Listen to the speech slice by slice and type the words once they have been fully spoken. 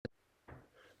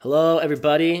Hello,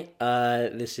 everybody.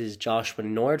 This is Joshua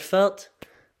Nordfelt.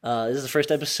 This is the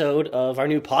first episode of our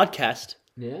new podcast,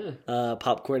 Yeah.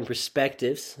 Popcorn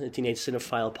Perspectives, a Teenage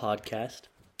Cinephile podcast.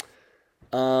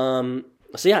 I'm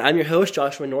your host,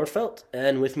 Joshua Nordfelt,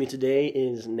 and with me today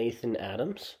is Nathan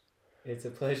Adams. It's a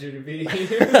pleasure to be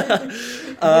here.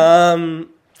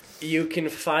 You can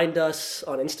find us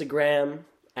on Instagram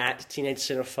at Teenage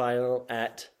Cinephile,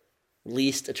 at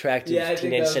Least Attractive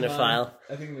Teenage Cinephile.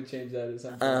 I think we'll change that at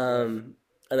some point. And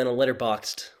then a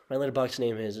Letterboxd. My Letterboxd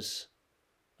name is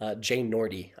Jay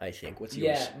Nordy, I think. What's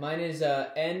yours? Yeah, mine is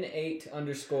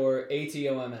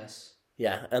N8_ATOMS.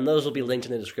 Yeah, and those will be linked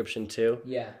in the description too.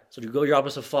 Yeah. So go drop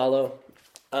us a follow.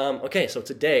 Okay, so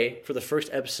today, for the first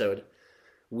episode,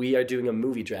 we are doing a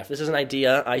movie draft. This is an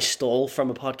idea I stole from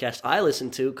a podcast I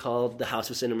listen to called The House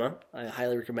of Cinema. I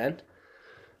highly recommend.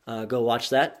 Go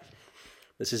watch that.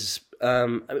 This is,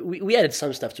 we added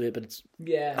some stuff to it, but it's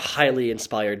highly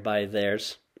inspired by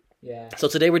theirs. Yeah. So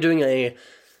today we're doing a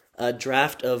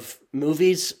draft of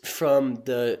movies from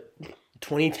the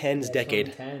 2010s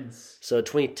decade. 2010s. So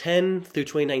 2010 through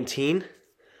 2019.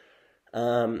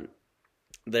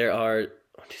 There are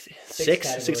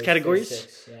six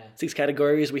categories. Six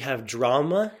categories. We have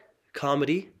drama,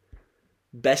 comedy,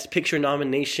 best picture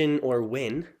nomination or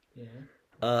win. Yeah.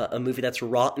 A movie that's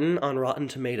rotten on Rotten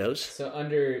Tomatoes. So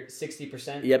under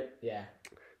 60%? Yep. Yeah.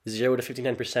 0 to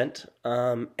 59%.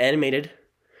 Animated.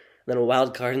 Then a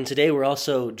wild card. And today we're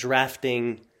also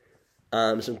drafting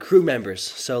some crew members.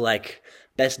 So like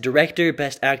best director,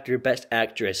 best actor, best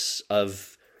actress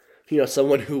of,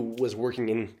 someone who was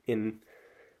working in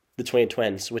the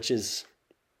 2010s, which is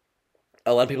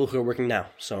a lot of people who are working now.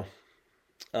 So,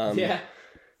 yeah.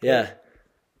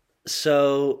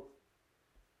 So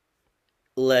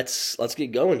let's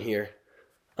get going here.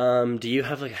 Do you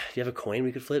have a coin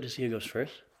we could flip to see who goes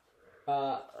first?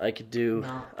 I could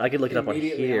look it up on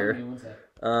here.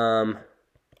 Hold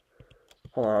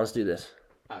on, let's do this.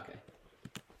 Okay.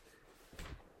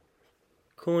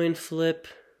 Coin flip.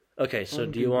 Okay, so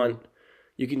do you want?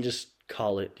 You can just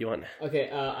call it. Do you want?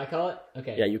 Okay, I call it?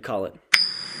 Okay. Yeah, you call it.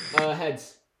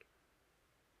 Heads.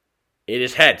 It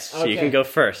is heads, so you can go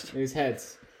first. It is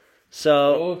heads.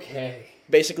 So okay.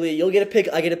 Basically, you'll get a pick.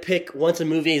 I get a pick. Once a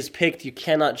movie is picked, you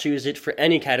cannot choose it for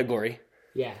any category.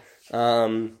 Yeah.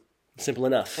 Simple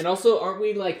enough. And also, aren't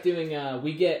we like doing?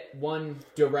 We get one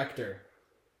director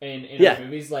in our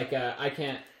movies. Like I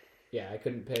can't. Yeah, I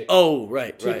couldn't pick. Oh,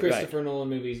 right. Two Christopher Nolan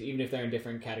movies, even if they're in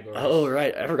different categories. Oh,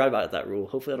 right. I forgot about that rule.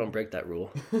 Hopefully, I don't break that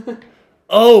rule.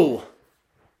 Oh,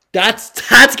 that's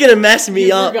gonna mess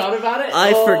me up. You forgot about it?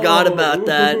 I forgot about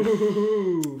that.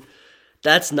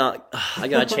 That's not. I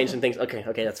gotta change some things. Okay,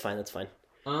 that's fine.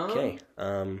 Okay.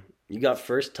 You got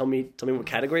first. Tell me what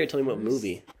category or tell me what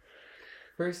movie.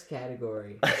 First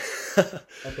category.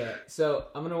 Okay, so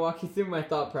I'm gonna walk you through my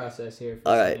thought process here.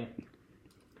 All right.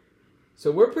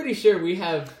 So we're pretty sure we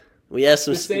have. We have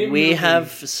some. We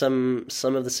have some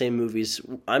of the same movies.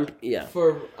 I'm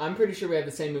pretty sure we have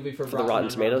the same movie for the Rotten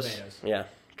Tomatoes. Yeah.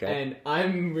 Okay. And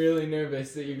I'm really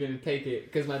nervous that you're gonna take it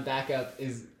because my backup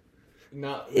is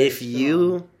not. If strong.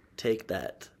 you take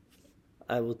that,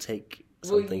 I will take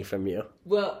something from you.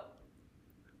 Well,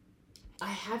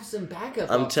 I have some backup.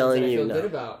 I'm telling you, I feel good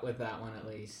about with that one at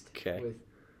least. Okay.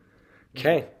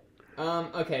 Okay,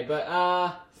 but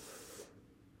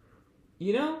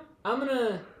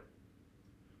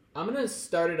I'm gonna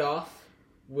start it off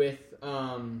with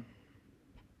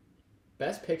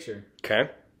best picture. Okay.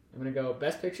 I'm gonna go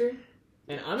best picture,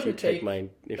 and I'm gonna take mine.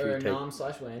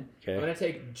 nom/win. Okay. I'm gonna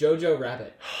take Jojo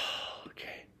Rabbit.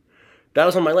 Okay. That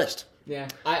was on my list. Yeah,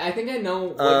 I think I know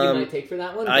what you might take for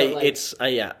that one.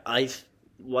 But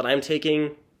what I'm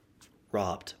taking,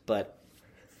 robbed, but.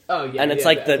 Oh yeah, and it's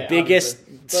the biggest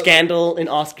scandal in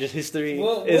Oscars history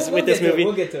with this movie.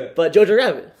 We'll get to it. But Jojo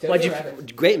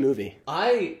Rabbit, great movie.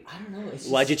 I don't know.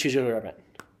 Why'd you choose Jojo Rabbit?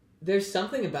 There's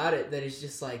something about it that is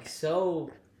just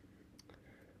so.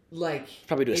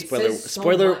 Probably do a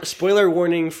spoiler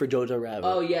warning for Jojo Rabbit.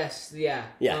 Oh yes, yeah.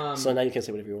 Yeah. So now you can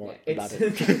say whatever you want about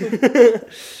it.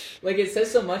 It says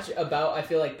so much about, I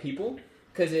feel like, people,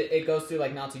 because it goes through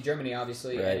Nazi Germany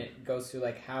obviously, right. And it goes through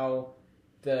how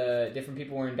the different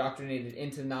people were indoctrinated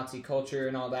into Nazi culture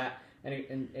and all that,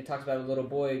 and it talks about a little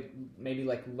boy maybe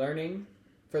learning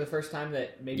for the first time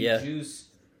that maybe Jews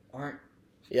aren't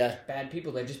bad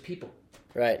people, they're just people.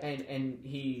 Right. And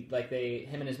he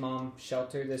him and his mom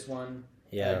shelter this one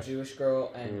Jewish girl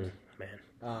and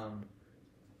and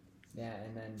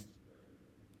then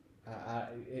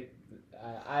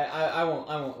I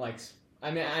won't I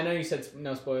mean I know you said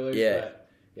no spoilers but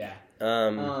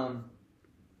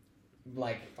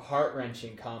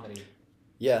heart-wrenching comedy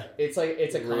Yeah. It's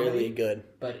a comedy. Really good.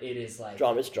 But it is like...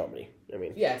 It's dramedy. I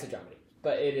mean... Yeah, it's a dramedy.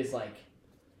 But it is like...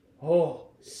 Oh,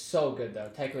 so good,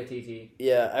 though. Taika Waititi.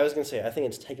 Yeah, I was going to say, I think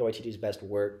it's Taika Waititi's best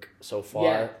work so far.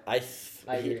 Yeah. I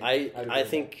agree. I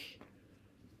think...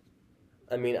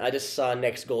 I mean, I just saw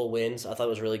Next Goal Wins. I thought it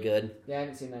was really good. Yeah, I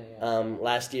haven't seen that yet.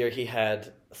 Last year he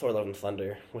had Thor: Love and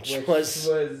Thunder, which was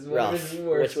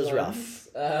rough.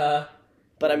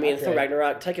 But I mean, Thor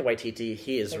Ragnarok, Taika Waititi,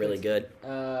 he is really good.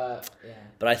 Yeah.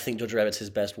 But I think Jojo Rabbit's his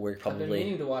best work, probably. I've been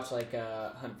meaning to watch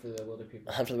Hunt for the Wilder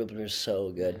People. Hunt for the Wilder People is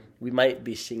so good. We might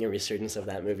be seeing a resurgence of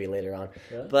that movie later on.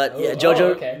 Really? But yeah,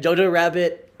 Jojo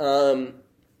Rabbit,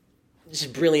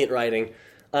 just brilliant writing.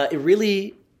 It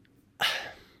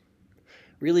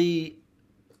really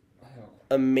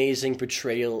amazing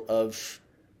portrayal of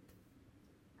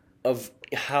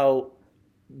how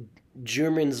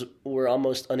Germans were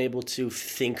almost unable to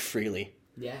think freely.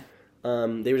 Yeah.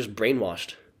 They were just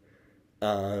brainwashed.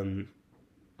 I'm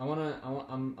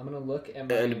gonna look at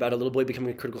my... And about a little boy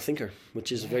becoming a critical thinker,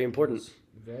 which is very important.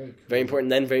 Very cool. Very important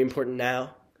then, very important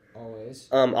now. Always.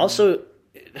 Also,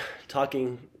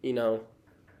 talking,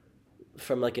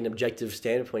 from like an objective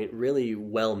standpoint, really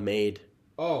well made.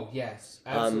 Oh yes,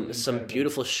 absolutely. Some incredible.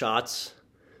 beautiful shots,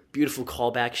 beautiful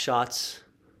callback shots.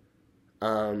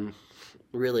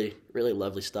 Really, really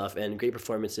lovely stuff and great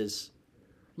performances.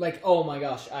 Like, oh my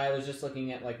gosh, I was just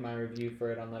looking at like my review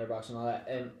for it on Letterboxd and all that,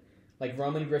 and like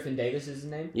Roman Griffin Davis is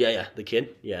his name. Yeah, the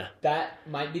kid. Yeah, that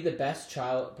might be the best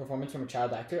child performance from a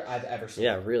child actor I've ever seen.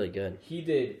 Yeah, really good. He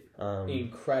did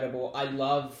incredible. I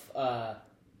love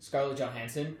Scarlett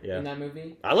Johansson in that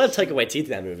movie. I love Taika Waititi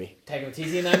in that movie. Taika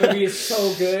Waititi in that movie is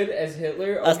so good as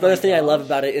Hitler. That's another thing I love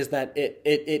about it is that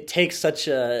it takes such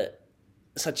a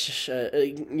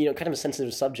kind of a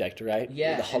sensitive subject, right?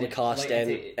 Yeah, the Holocaust and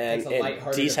it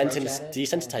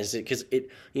desensitizes it because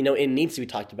it needs to be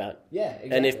talked about. Yeah,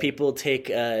 exactly. And if people take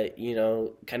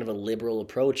kind of a liberal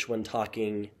approach when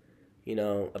talking,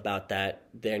 about that,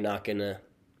 they're not gonna,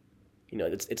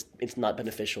 it's not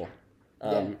beneficial.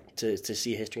 To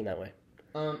see history in that way.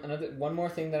 One more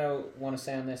thing that I want to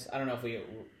say on this. I don't know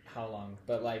how long,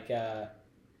 but like Taika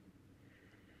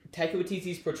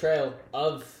Waititi's portrayal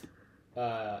of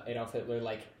Adolf Hitler,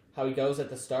 like how he goes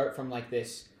at the start from like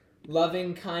this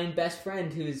loving, kind best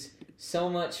friend who's so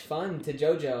much fun to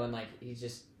Jojo, and like he's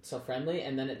just so friendly,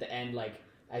 and then at the end, like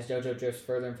as Jojo drifts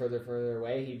further and further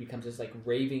away, he becomes this like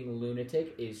raving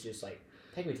lunatic. Is just like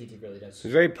Taika Waititi really does.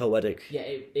 Very poetic. Yeah,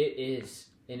 it is,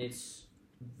 and it's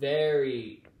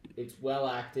well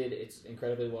acted. It's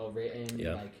incredibly well written.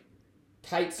 Yeah. Like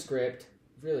tight script.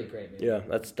 Really great movie. Yeah,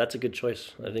 that's a good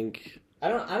choice. I think.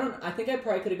 I think I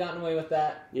probably could have gotten away with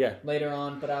that. Yeah. Later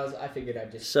on, but I figured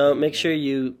I'd just. So make sure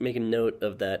you make a note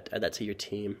of that. Add that to your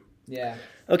team. Yeah.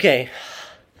 Okay.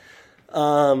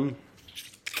 I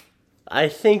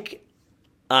think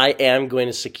I am going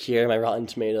to secure my Rotten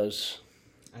Tomatoes.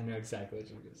 I know exactly what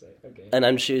you're going to say. Okay. And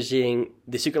I'm choosing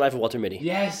The Secret Life of Walter Mitty.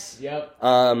 Yes. Yep.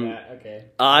 Okay.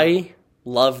 I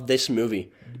love this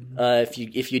movie.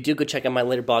 If you do go check out my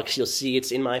Letterboxd, you'll see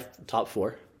it's in my top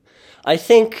 4. I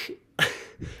think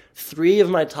 3 of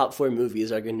my top 4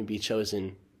 movies are going to be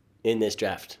chosen in this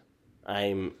draft.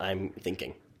 I'm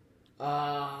thinking.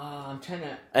 I'm trying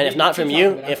to. And if not from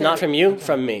you,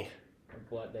 from me.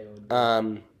 What they would.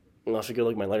 Well, if you go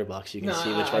look at my Letterboxd, you can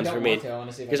see which ones were made. I want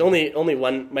to see because only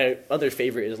one. My other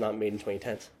favorite is not made in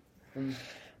 2010s.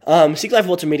 Secret Life of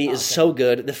Walter Mitty is so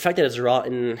good. The fact that it's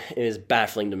rotten is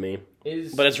baffling to me.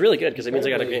 But it's really good because it means I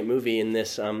got a great movie in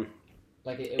this. I feel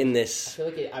like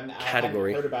I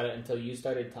category. hadn't heard about it until you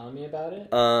started telling me about it.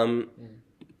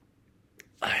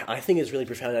 I think it's really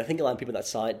profound. I think a lot of people that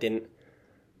saw it didn't.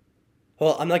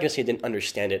 Well, I'm not gonna say didn't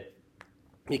understand it.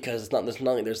 Because it's not. There's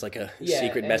not like there's like a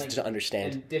secret message to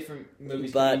understand. And different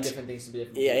movies can mean different things to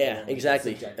different people. Yeah,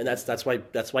 exactly. And that's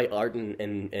why art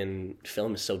and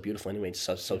film is so beautiful anyway. It's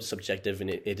so subjective, and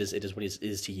it is what it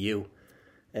is to you,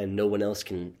 and no one else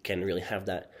can really have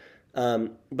that.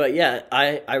 But yeah,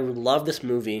 I love this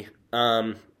movie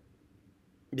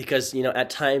because at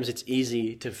times it's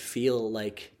easy to feel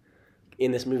like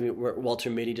in this movie where Walter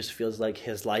Mitty just feels like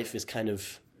his life is kind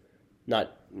of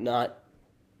not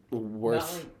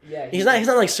worth. He's not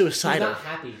like suicidal. He's not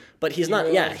happy. But he's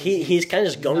not. Yeah, he's kind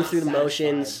of just going through the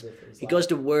motions. He goes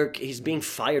to work. He's being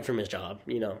fired from his job.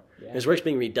 His work's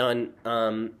being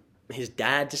redone. His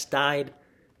dad just died.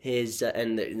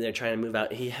 And they're trying to move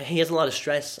out. He has a lot of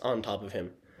stress on top of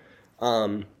him.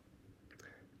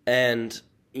 And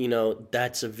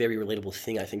that's a very relatable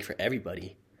thing I think for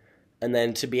everybody. And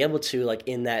then to be able to like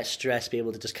in that stress be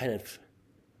able to just kind of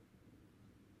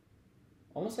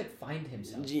almost like find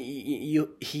himself.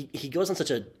 He goes on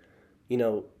such a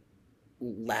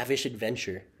lavish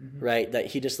adventure, right? That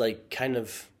he just like kind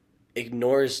of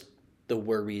ignores the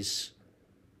worries.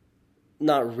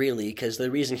 Not really, because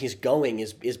the reason he's going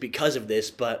is because of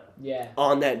this. But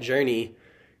on that journey,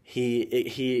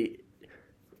 he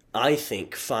I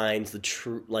think finds the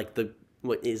true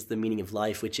what is the meaning of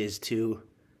life, which is to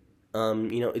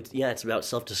it's about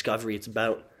self-discovery. It's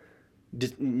about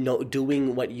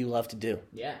doing what you love to do.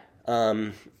 Yeah.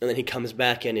 And then he comes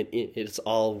back, and it's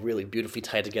all really beautifully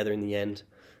tied together in the end.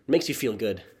 It makes you feel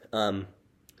good. And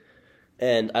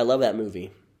I love that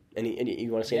movie. And you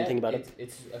want to say anything about it?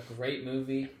 It's a great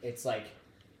movie. It's like,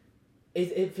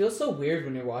 it feels so weird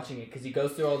when you're watching it, because he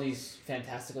goes through all these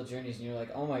fantastical journeys, and you're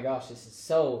like, oh my gosh, this is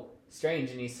so strange,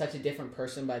 and he's such a different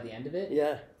person by the end of it.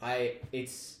 Yeah.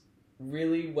 It's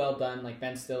really well done. Like,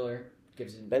 Ben Stiller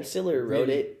wrote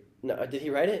it. No, did he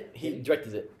write it? He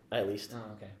directed it, at least.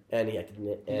 Oh, okay. And he acted in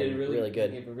it. He did really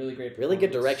good. He gave a really great performance. Really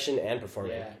good direction and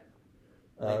performance.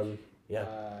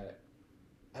 Yeah.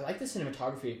 I like the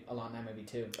cinematography a lot in that movie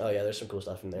too. Oh yeah, there's some cool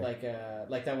stuff in there. Like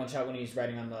that one shot when he's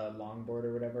riding on the longboard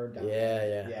or whatever.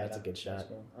 Yeah, that's a good shot.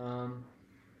 Cool.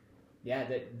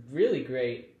 That really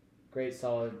great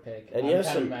solid pick. And you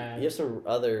have some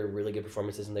other really good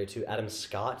performances in there too. Adam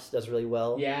Scott does really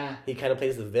well. Yeah, he kind of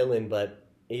plays the villain, but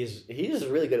he's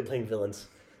really good at playing villains.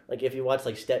 Like if you watch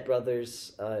like Step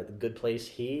Brothers, The Good Place,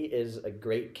 he is a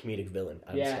great comedic villain.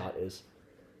 Adam Scott is.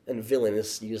 And villain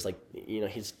is used like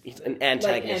he's an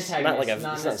antagonist, not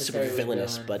he's not super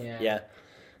villainous, but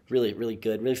really really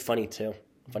good, really funny too.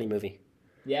 Funny movie.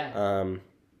 Yeah.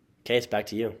 Okay, it's back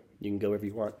to you. You can go wherever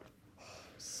you want.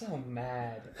 So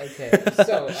mad. Okay,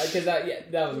 so because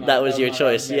that was your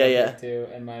choice. Yeah. Too,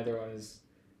 and my other one is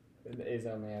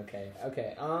only okay.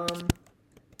 Okay.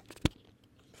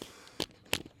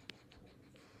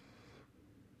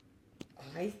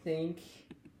 I think.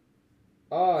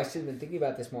 Oh, I should have been thinking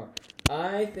about this more.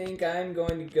 I think I'm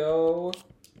going to go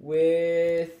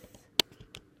with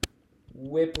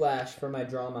Whiplash for my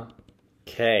drama.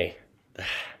 Okay.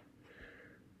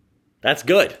 That's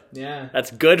good. Yeah. That's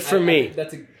good for me.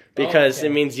 Because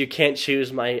it means you can't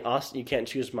choose my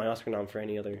Oscar nom for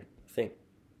any other thing.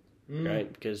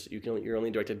 Right? Because you're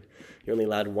only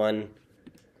allowed one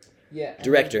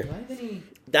director. Do I have any...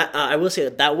 That I will say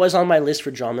that was on my list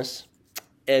for dramas.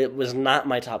 It was not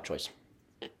my top choice.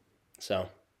 So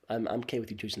I'm okay with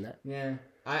you choosing that. Yeah,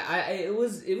 it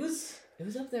was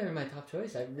up there in my top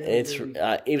choice.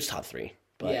 It was top 3.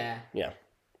 But yeah. Do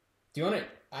you want to?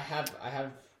 I have.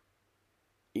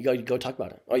 You go talk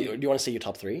about it. Oh, do you want to say your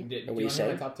top 3? Do you want to say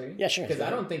my top 3? Yeah, sure. Because I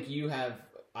don't think you have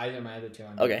either of my other two.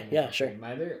 Okay, yeah, sure.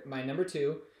 My number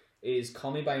 2 is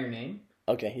Call Me by Your Name.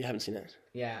 Okay, you haven't seen that.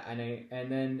 Yeah, I know.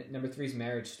 And then number 3 is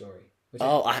Marriage Story.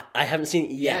 I haven't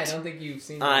seen it yet. Yeah, I don't think you've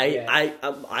seen it yet.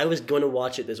 I was going to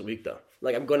watch it this week though.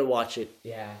 Like I'm going to watch it.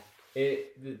 Yeah.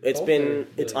 It's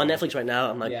on Netflix right now.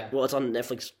 I'm like, well, it's on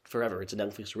Netflix forever. It's a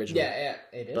Netflix original. Yeah,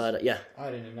 it is. But Oh,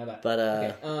 I didn't know that. But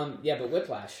okay. But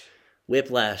Whiplash.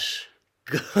 Whiplash,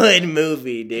 good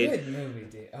movie, dude. Good movie,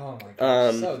 dude. Oh my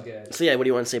god, so good. So yeah, what do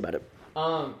you want to say about it?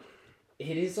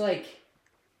 It is like.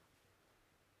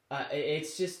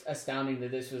 It's just astounding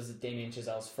that this was Damien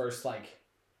Chazelle's first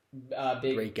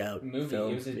big breakout movie.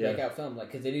 Film. It was his breakout film,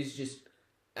 because it is just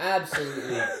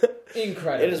absolutely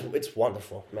incredible. It's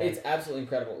wonderful, man. It's absolutely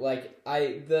incredible.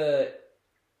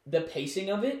 The pacing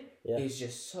of it is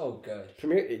just so good.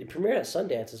 Premiered at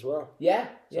Sundance as well. Yeah,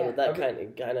 so that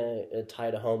kind of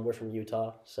tied to home. We're from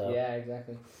Utah, so yeah,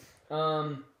 exactly.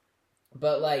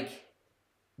 But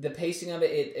the pacing of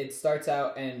it starts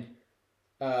out and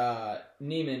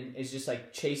Neiman is just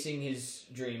chasing his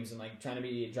dreams and trying to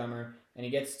be a drummer, and he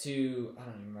gets to I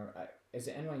don't even remember. Is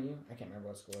it NYU? I can't remember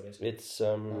what school it is. It's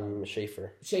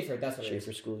Schaefer. Schaefer, that's what it is.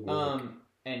 Schaefer School of Music.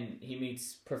 And he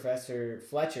meets Professor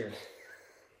Fletcher.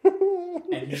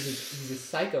 And he's a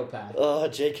psychopath. Oh,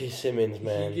 J.K. Simmons,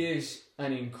 man. He gives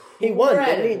an incredible... He won,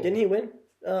 didn't he win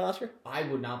Oscar? I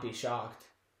would not be shocked.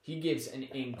 He gives an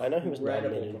incredible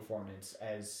performance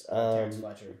as Terrence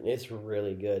Fletcher. It's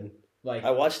really good.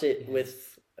 I watched it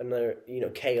with another,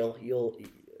 Kale. He'll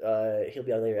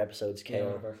be on later episodes. Kale,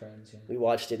 one of our friends. Yeah. We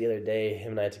watched it the other day.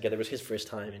 Him and I together. It was his first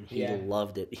time, and he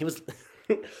loved it. He was,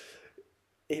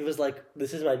 he was like,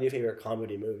 "This is my new favorite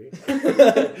comedy movie,"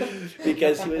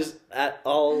 because he was at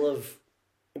all of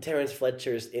Terrence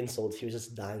Fletcher's insults. He was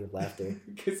just dying of laughter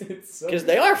because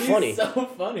they are funny. He's so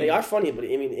funny. They are funny, but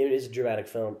I mean, it is a dramatic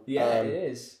film. Yeah, it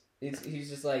is.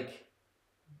 He's just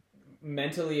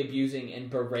mentally abusing and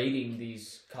berating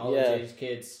these college-age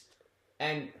kids,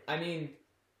 and I mean,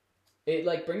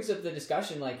 it brings up the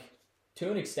discussion. To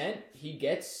an extent, he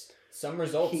gets some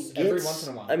results every once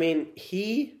in a while. I mean,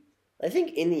 I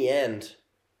think in the end,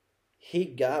 he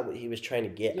got what he was trying to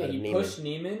get out of Neiman. He pushed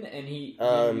Neiman, and he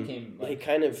became like,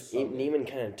 Neiman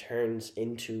kind of turns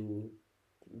into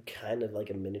kind of like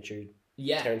a miniature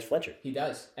Terrence Fletcher. He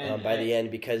does. By the end,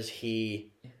 because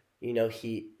he in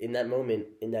that moment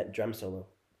in that drum solo,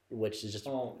 which is just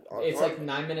it's like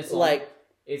 9 minutes long. Like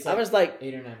it's I was like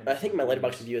 8 or 9 minutes. I think my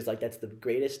Letterboxd review is like that's the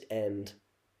greatest end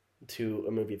to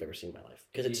a movie I've ever seen in my life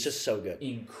because it's just so good.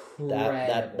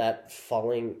 Incredible. That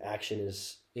falling action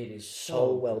is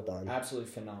so well done.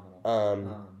 Absolutely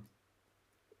phenomenal.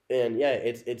 And yeah,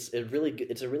 it's a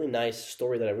really nice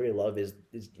story that I really love is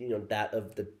that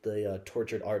of the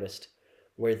tortured artist,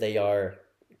 where they are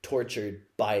tortured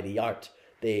by the art.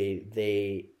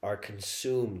 They are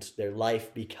consumed. Their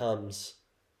life becomes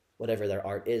whatever their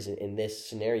art is in this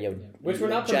scenario, which we're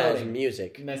not jazz promoting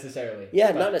music necessarily. Yeah,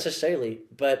 not necessarily,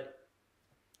 but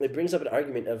it brings up an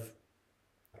argument of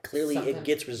clearly it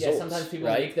gets results. Yeah, sometimes people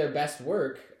make their best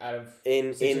work out of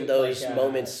in those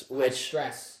moments which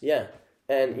stress. Yeah,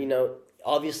 and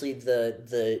obviously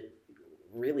the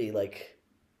really like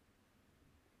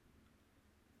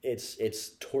it's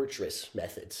torturous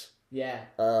methods. Yeah.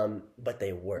 But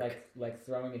they work. Like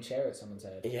throwing a chair at someone's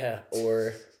head. Yeah,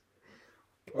 or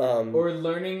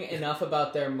learning enough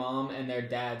about their mom and their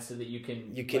dad so that you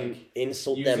can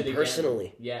insult them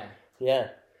personally. Yeah. Yeah.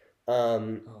 Oh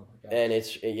my gosh. And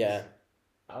it's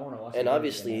I want to watch. And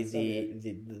obviously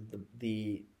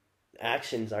the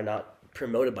actions are not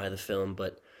promoted by the film,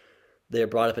 but they're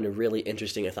brought up in a really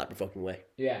interesting and thought-provoking way.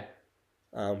 Yeah.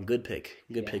 Good pick.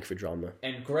 Good pick for drama.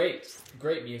 And great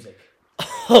music.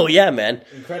 Oh yeah, man.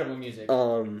 Incredible music.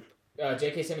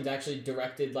 J.K. Simmons actually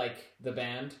directed the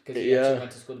band because he actually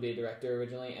went to school to be a director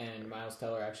originally, and Miles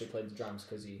Teller actually played the drums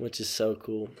which is so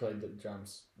cool. Played the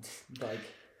drums.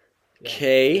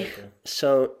 Okay, cool.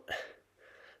 So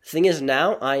the thing is,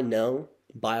 now I know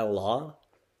by law.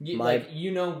 You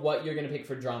know what you're gonna pick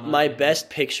for drama. My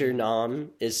best picture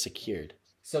nom is secured.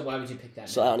 So why would you pick that?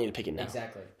 So I don't need to pick it now.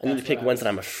 Exactly. I need to pick ones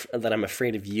that I'm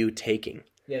afraid of you taking.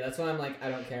 Yeah, that's why I'm like I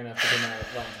don't care enough to do my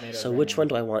Rotten Tomatoes. So which one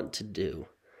do I want to do?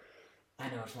 I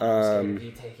know which one I'm scared of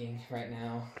you taking right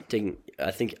now.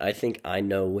 I think I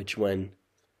know which one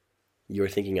you're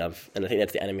thinking of, and I think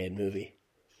that's the animated movie.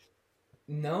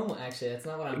 No, actually, that's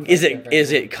not what I'm. Is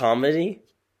it comedy?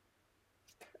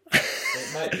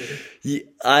 It might be.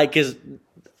 Because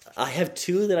I have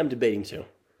two that I'm debating too.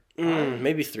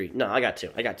 Maybe three. No, I got two.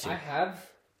 I have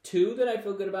two that I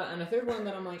feel good about, and a third one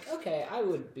that I'm like, okay, I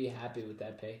would be happy with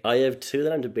that pick. I have two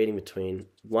that I'm debating between.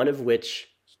 One of which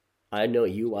I know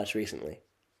you watched recently.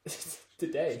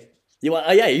 Today. You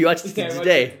watched it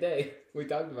today. Today. We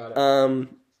talked about it.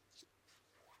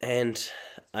 And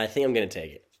I think I'm gonna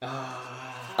take it.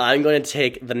 I'm going to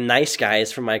take The Nice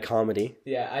Guys from my comedy.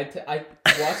 Yeah, I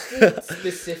watched it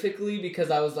specifically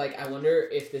because I was like, I wonder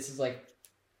if this is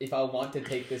if I want to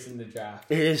take this in the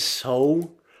draft. It is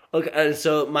so... Okay, and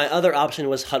so my other option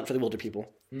was Hunt for the Wilder People,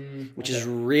 which is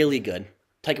really good.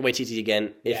 Taika Waititi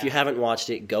again. If you haven't watched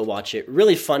it, go watch it.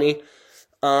 Really funny.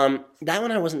 That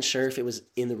one I wasn't sure if it was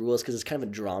in the rules because it's kind of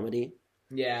a dramedy.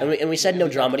 Yeah. And we said no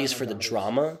dramedies for the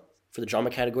drama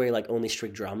category, like only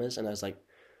strict dramas, and I was like,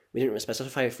 we didn't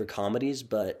specify it for comedies,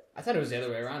 but... I thought it was the other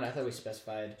way around. I thought we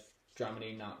specified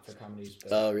dramedy, not for comedies.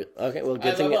 But... Oh, okay. Well,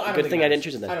 good thing I didn't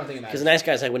choose it then. I don't think it matters. Because The Nice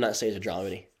Guys, I would not say it's a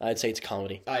dramedy. I'd say it's a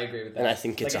comedy. I agree with that. And I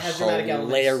think it's a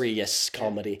hilarious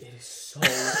comedy. It is so...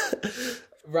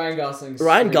 Ryan Gosling.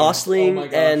 Oh my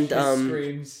gosh, and...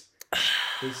 screams.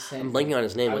 I'm blanking on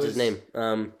his name. What's his name?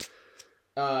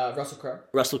 Russell Crowe.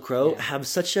 Russell Crowe have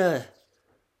such a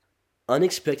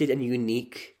unexpected and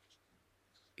unique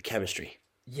chemistry.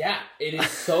 Yeah, it is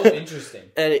so interesting.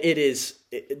 And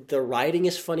the writing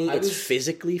is funny. It's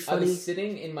physically funny. I was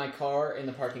sitting in my car in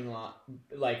the parking lot,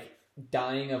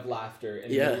 dying of laughter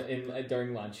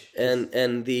during lunch.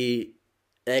 And the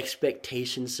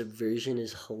expectation subversion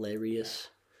is hilarious.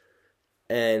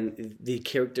 And the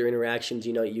character interactions,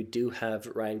 you do have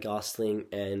Ryan Gosling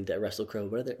and Russell Crowe.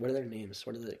 What are their names?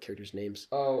 What are the characters' names?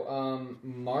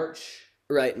 March.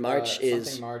 Right, March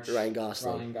is Ryan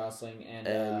Gosling. Ryan Gosling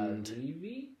and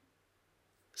Levy?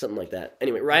 Something like that.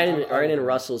 Anyway, Ryan and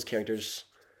Russell's characters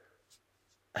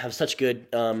have such good,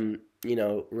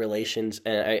 relations,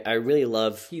 and I really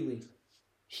love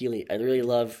Healy. I really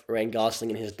love Ryan Gosling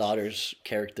and his daughter's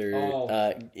character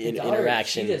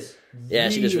interaction.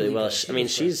 She does really well.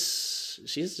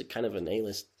 She's kind of an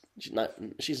A-list.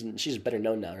 She's better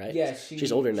known now, right? Yeah,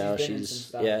 she's older now. Some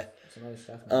other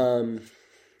stuff now.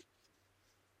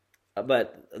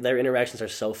 But their interactions are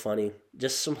so funny.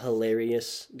 Just a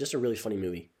really funny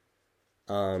movie.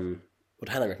 Would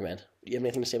highly recommend. Do you have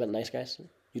anything to say about Nice Guys?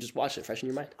 You just watched it fresh in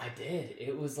your mind. I did.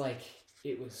 It was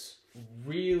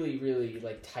really, really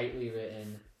like tightly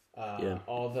written.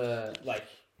 All the like,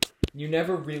 you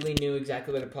never really knew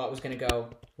exactly where the plot was going to go,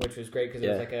 which was great because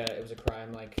it was a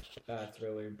crime like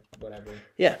thriller, whatever.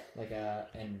 Yeah. Like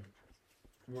and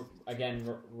again,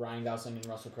 Ryan Gosling and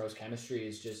Russell Crowe's chemistry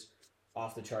is just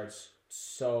off the charts.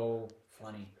 So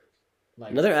funny.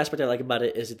 Like, another aspect I like about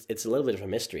it is it's a little bit of a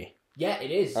mystery. Yeah,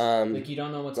 it is. Like you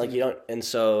don't know what's like you don't, and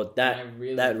so that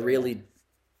really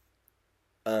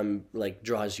like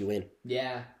draws you in.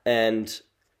 Yeah. And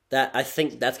that, I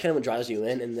think that's kind of what draws you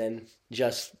in, and then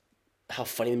just how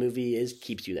funny the movie is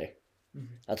keeps you there.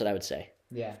 Mm-hmm. That's what I would say.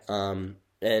 Yeah.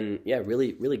 And yeah,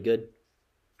 really, really good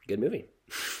movie.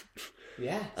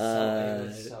 Yeah. It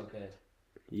was so good.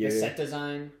 The set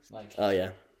design, like. Oh yeah.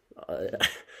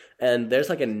 And there's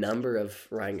like a number of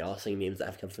Ryan Gosling memes that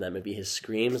have come from that movie. His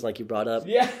screams, like you brought up.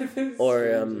 Yeah.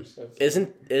 Or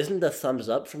isn't the thumbs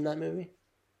up from that movie?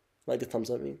 Like the thumbs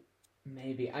up meme?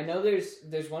 Maybe. I know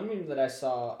there's one meme that I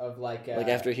saw of like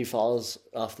after he falls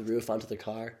off the roof onto the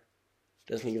car.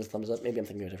 Doesn't he give a thumbs up? Maybe I'm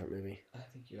thinking of a different movie. I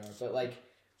think you are. But like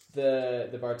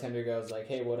the bartender goes like,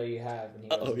 "Hey, what do you have?" And he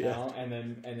goes, "No." And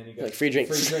then he goes, like free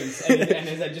drinks. Free drinks. and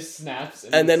his head just snaps.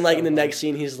 And then like in the next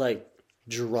scene he's like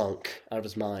drunk out of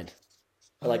his mind.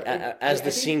 Like as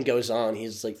the scene goes on,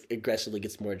 he's like aggressively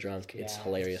gets more drunk. It's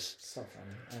hilarious. So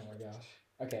funny. Oh my gosh.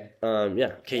 Okay.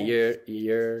 Yeah. Okay.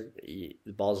 You're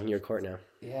the ball's in your court now.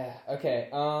 Yeah. Okay.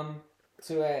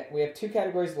 So we have 2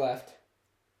 categories left,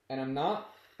 and I'm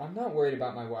not worried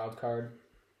about my wild card.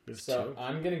 So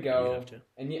I'm gonna go,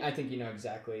 and I think you know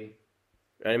exactly.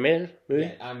 Animated movie.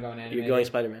 Yeah, I'm going animated. You're going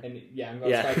Spider-Man. I'm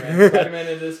going Spider-Man. Spider-Man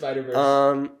into the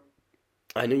Spider-Verse.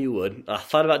 I knew you would. I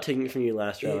thought about taking it from you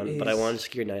last round, but I wanted to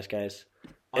secure nice guys,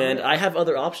 and I have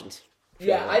other options.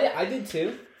 Yeah, I did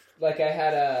too. Like I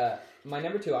had my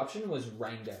number 2 option was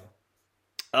Rango.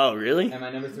 Oh, really? And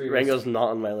my number 3 was... Rango's not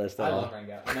on my list at all. I love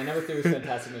Rango. And my number 3 was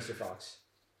Fantastic Mr. Fox.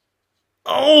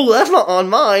 Oh, that's not on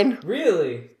mine.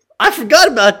 Really? I forgot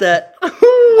about that.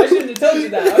 I shouldn't have told you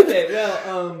that. Okay,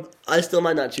 well, I still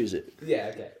might not choose it.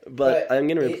 Yeah, okay. But I'm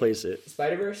going to replace it.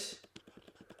 Spider-Verse,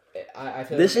 I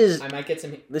feel I might get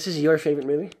some... This is your favorite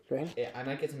movie, right? Yeah, I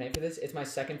might get some hate for this. It's my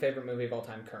second favorite movie of all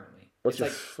time currently. What's your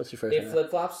first? It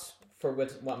flip-flops for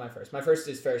what my first. My first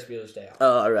is Ferris Bueller's Day Off.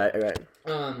 Oh, all right.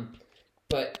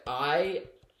 But I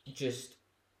just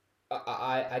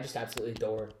absolutely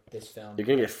adore this film. You're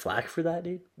gonna get flack for that,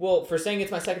 dude? Well, for saying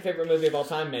it's my second favorite movie of all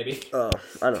time, maybe. Oh,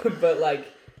 I don't know. But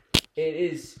like, it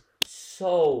is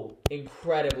so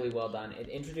incredibly well done. It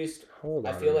introduced,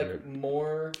 I feel like,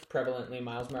 more prevalently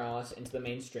Miles Morales into the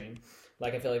mainstream.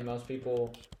 Like, I feel like most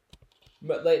people,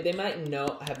 but like they might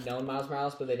have known Miles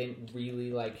Morales, but they didn't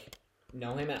really like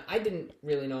know him. And I didn't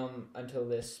really know him until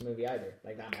this movie either,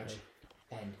 like that much.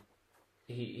 And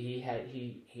he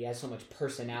has so much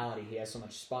personality. He has so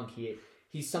much spunk.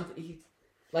 He's something.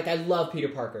 Like, I love Peter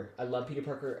Parker. I love Peter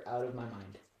Parker out of my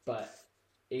mind. But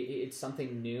it's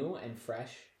something new and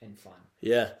fresh and fun.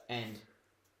 Yeah. And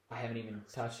I haven't even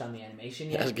touched on the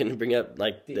animation yet. I was going to bring up,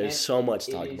 like, there's so much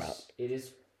to talk about. It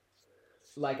is,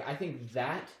 like, I think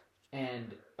that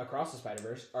and Across the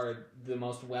Spider-Verse are the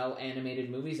most well-animated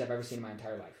movies I've ever seen in my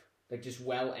entire life. Like, just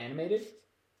well-animated?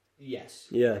 Yes.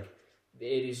 Yeah.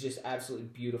 It is just absolutely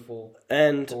beautiful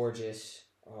and gorgeous.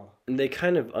 Oh. They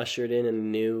kind of ushered in a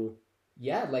new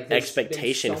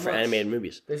expectation for animated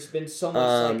movies. There's been so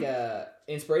much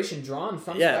inspiration drawn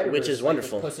from Spider-Verse, which is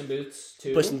wonderful. Puss in Boots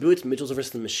too. Puss in Boots, Mitchell's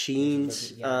vs. the Machines,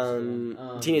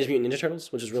 Teenage Mutant Ninja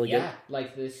Turtles, which is really good. Yeah,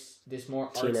 like this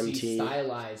more artsy,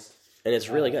 stylized, and it's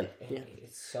really good. Yeah,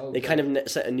 it's so. They kind of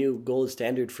set a new gold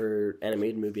standard for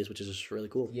animated movies, which is just really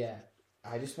cool. Yeah,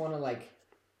 I just want to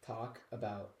talk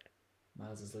about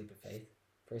Miles' Leap of Faith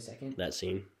for a second. That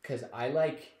scene. Because I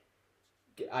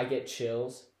get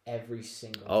chills every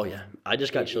single time. Oh, yeah. I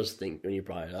just got chills when you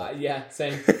brought it up. Yeah,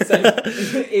 same.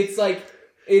 It's like,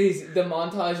 it is the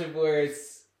montage of where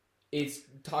it's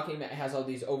talking about, it has all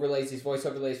these overlays, these voice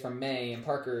overlays from May and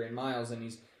Parker and Miles, and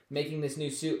he's making this new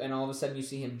suit, and all of a sudden you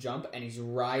see him jump, and he's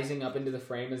rising up into the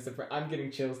frame as I'm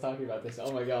getting chills talking about this.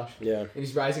 Oh my gosh. Yeah. And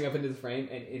he's rising up into the frame,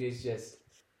 and it is just...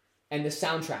 And the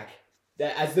soundtrack...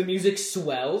 As the music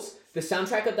swells, the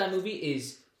soundtrack of that movie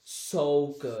is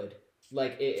so good.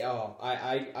 Like,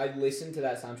 I listen to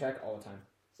that soundtrack all the time.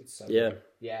 It's so good.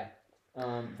 Yeah.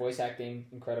 Voice acting,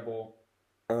 incredible.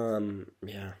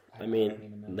 Yeah. I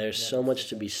mean, there's so much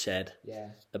to be said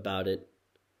about it.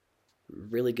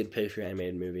 Really good pick for an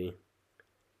animated movie.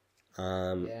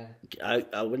 One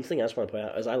thing I just want to point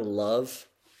out is I love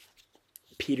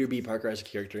Peter B. Parker as a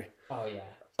character. Oh, yeah.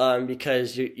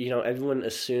 Because everyone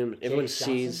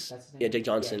sees Jake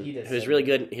Johnson, who's really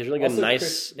good. He's really good,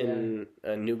 nice in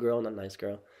New Girl, not Nice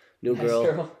Girl. New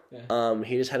Girl. Yeah.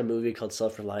 He just had a movie called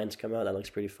Self-Reliance come out that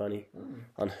looks pretty funny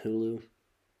on Hulu.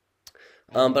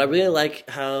 But I really like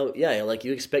how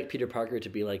you expect Peter Parker to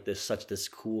be like this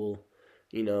cool,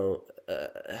 he's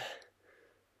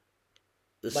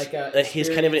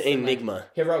kind of an enigma,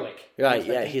 heroic, right?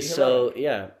 Yeah, he's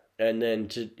and then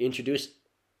to introduce,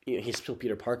 he's still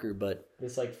Peter Parker, but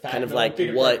this fat kind of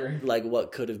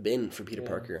what could have been for Peter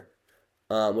Parker.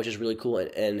 Which is really cool,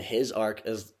 and his arc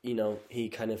is, he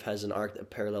kind of has an arc that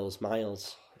parallels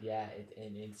Miles. Yeah,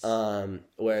 it's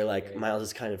where Miles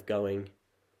is kind of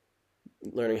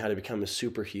learning how to become a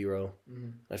superhero. Mm-hmm.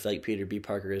 I feel like Peter B.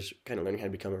 Parker is kind of learning how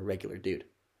to become a regular dude.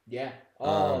 Yeah.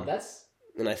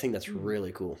 And I think that's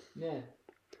really cool. Yeah.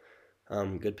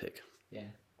 Good pick. Yeah.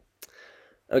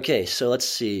 Okay, so let's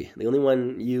see. The only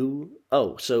one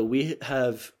so we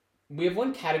have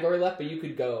one category left, but you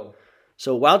could go.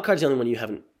 So wild card's the only one you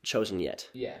haven't chosen yet.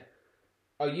 Yeah.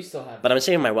 Oh, you still have. But I'm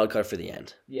saving my wild card for the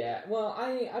end. Yeah. Well,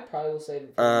 I probably will save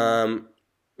it.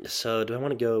 So do I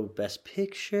want to go best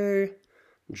picture,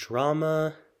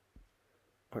 drama,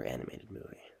 or animated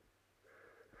movie?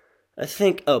 I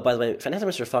think. Oh, by the way, Fantastic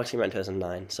Mr. Fox came out in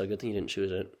 2009, so good thing you didn't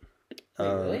choose it.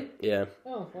 Really? Yeah.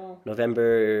 Oh well.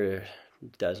 November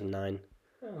 2009.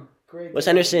 Oh, great. Wes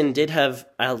Anderson did have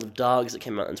Isle of Dogs that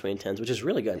came out in 2010s, which is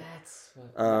really good. That's.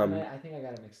 I think I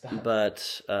got it mixed up.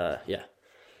 But yeah.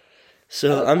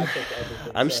 So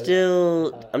I'm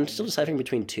still deciding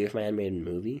between two for my animated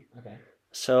movie. Okay.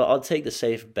 So I'll take the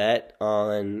safe bet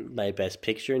on my best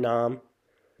picture nom.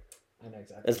 I know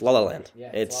exactly. It's La La Land.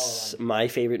 Yeah, it's my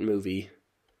favorite movie.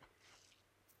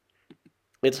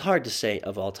 It's hard to say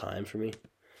of all time for me,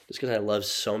 just because I love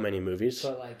so many movies.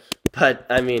 But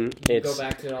I mean, you go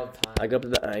back to it all the time. I go up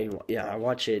I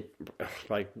watch it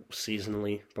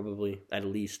seasonally, probably at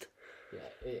least. Yeah,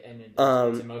 and it's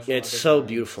emotional. It's so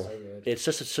beautiful. It's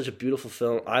just such a beautiful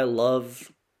film. I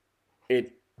love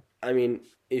it. I mean,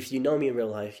 if you know me in real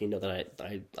life, you know that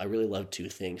I really love two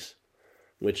things,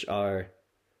 which are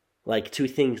two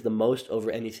things the most over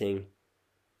anything: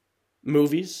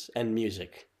 movies and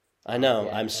music. I know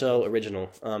I'm so original,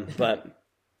 but.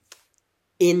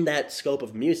 In that scope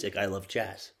of music, I love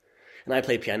jazz. And I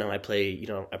play piano, I play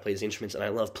these instruments, and I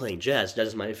love playing jazz. Jazz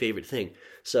is my favorite thing.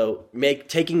 So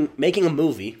making a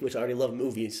movie, which I already love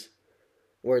movies,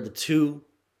 where the two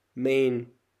main,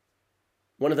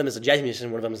 one of them is a jazz musician,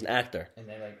 one of them is an actor. And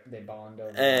they bond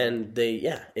over. And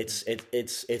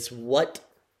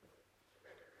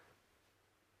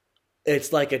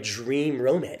it's like a dream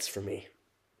romance for me.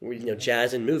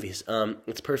 Jazz and movies.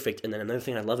 It's perfect. And then another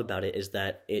thing I love about it is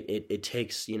that it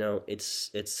takes, it's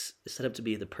set up to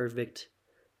be the perfect,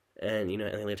 and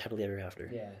and they live happily ever after.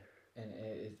 Yeah, and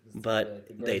but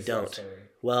they don't.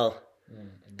 Well,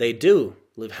 they do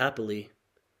live happily.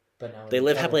 But now they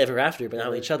live happily ever after, but not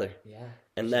with each other. Yeah,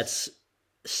 and that's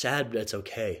sad, but it's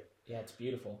okay. Yeah, it's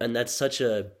beautiful. And that's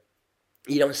you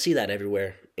don't see that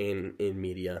everywhere in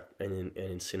media and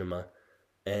in cinema,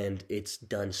 and it's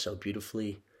done so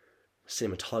beautifully.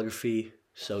 Cinematography,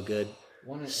 so good.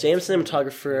 Same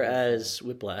cinematographer as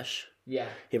Whiplash. Yeah.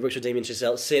 He works with Damien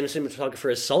Chazelle. Same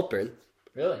cinematographer as Saltburn.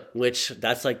 Really? Which,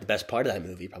 that's the best part of that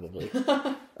movie, probably.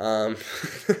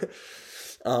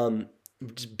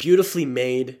 Beautifully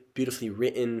made, beautifully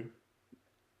written.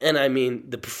 And I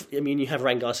mean, you have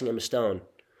Ryan Gosling and Emma Stone.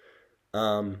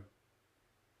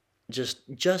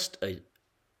 Just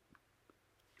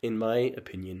in my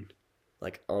opinion,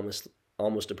 almost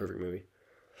a perfect movie.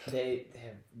 They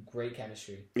have great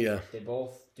chemistry. Yeah. They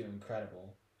both do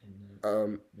incredible.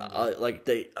 Another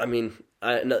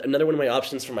one of my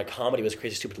options for my comedy was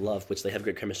Crazy Stupid Love, which they have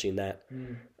great chemistry in that.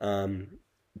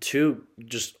 Two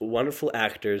just wonderful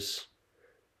actors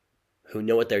who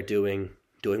know what they're doing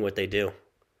what they do.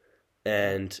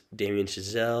 And Damien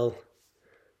Chazelle,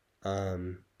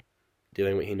 doing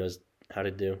what he knows how to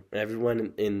do.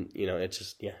 Everyone it's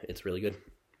just, it's really good.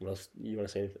 What else? You want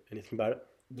to say anything about it?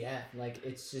 Yeah,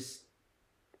 it's just,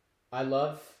 I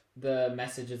love the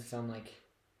message of the film,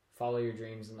 follow your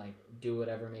dreams and do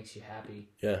whatever makes you happy.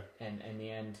 Yeah. And in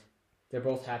the end, they're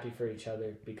both happy for each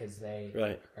other because they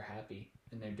are happy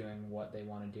and they're doing what they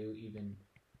want to do even.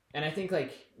 And I think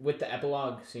with the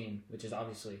epilogue scene, which is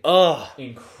obviously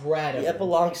incredible. The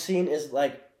epilogue scene is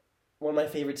one of my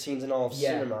favorite scenes in all of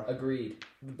cinema. Yeah, agreed.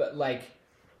 But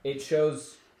it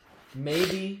shows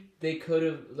maybe they could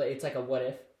have, it's like a what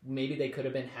if. Maybe they could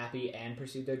have been happy and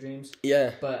pursued their dreams.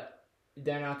 Yeah. But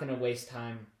they're not going to waste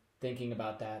time thinking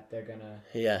about that. They're going to...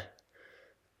 Yeah.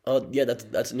 Oh, yeah, that's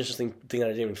an interesting thing that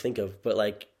I didn't even think of. But,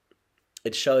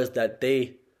 it shows that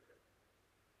they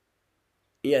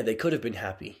could have been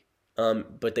happy.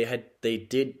 But they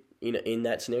did, in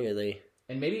that scenario,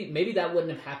 and maybe that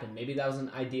wouldn't have happened. Maybe that was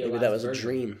an idealized maybe that was version. a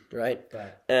dream, right?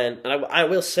 But, and I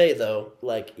will say though,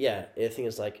 like, the thing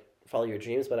is, like, follow your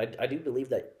dreams, but I do believe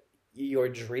that your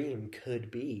dream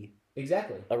could be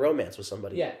exactly a romance with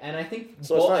somebody. Yeah, and I think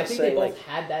they both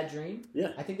had that dream.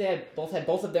 Yeah, I think they had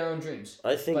both of their own dreams.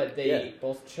 I think, but they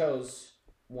both chose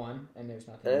one, and there's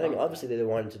nothing. And I think obviously they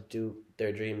wanted to do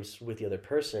their dreams with the other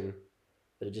person,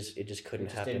 but it just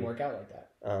couldn't happen. It didn't work out like that.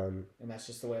 And that's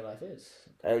just the way life is.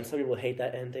 And some people hate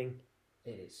that ending.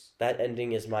 It is. That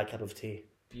ending is my cup of tea.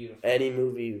 Beautiful. Any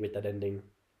movie with that ending,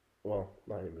 well,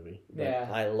 not any movie. But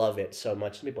I love it so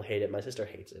much. Some people hate it. My sister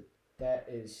hates it. That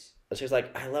is. She's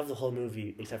like, I love the whole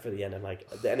movie except for the end. I'm like,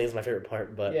 the ending is my favorite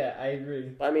part. But yeah, I agree.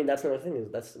 But I mean, that's another thing.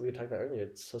 That's what we were talking about earlier.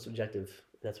 It's so subjective.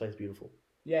 That's why it's beautiful.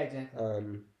 Yeah, exactly.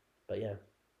 But yeah,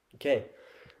 okay.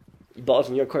 Balls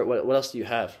in your court. What else do you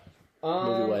have?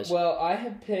 Movie-wise. Well, I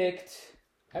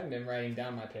haven't been writing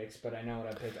down my picks, but I know what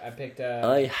I picked. I picked.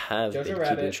 I have Jojo been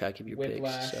Rabbit, keeping track of your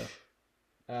Whiplash, picks.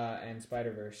 So. And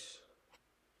Spider-Verse.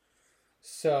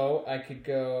 So I could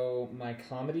go my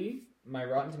comedy, my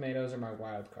Rotten Tomatoes, or my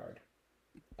wild card.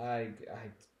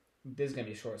 This is gonna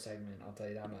be a short segment. I'll tell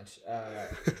you that much.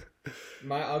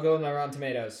 I'll go with my Rotten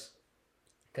Tomatoes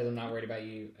because I'm not worried about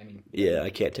you. I mean, yeah, I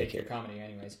can't take your it. Comedy,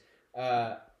 anyways.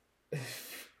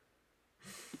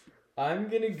 I'm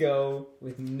gonna go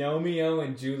with Romeo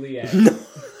and Juliet.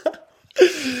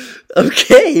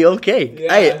 Okay.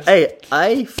 Yeah.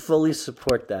 I fully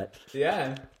support that.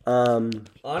 Yeah.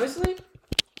 Honestly,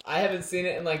 I haven't seen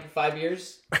it in like 5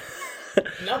 years.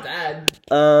 Not bad.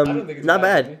 I don't think it's not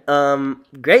bad.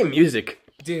 Great music,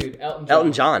 dude.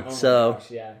 Elton John. Oh so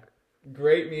gosh, yeah,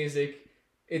 great music.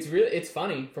 It's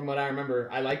funny from what I remember.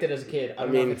 I liked it as a kid. I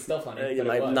don't know if it's still funny. It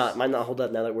might not hold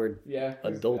up now that we're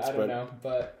adults. I don't know,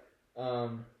 but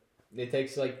it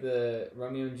takes like the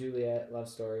Romeo and Juliet love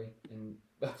story and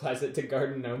applies it to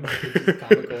Garden Gnome, which is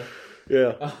comical.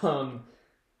 Yeah.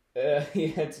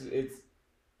 It's.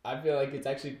 I feel like it's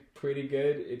actually pretty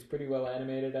good. It's pretty well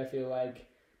animated. I feel like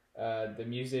the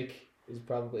music is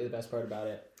probably the best part about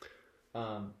it.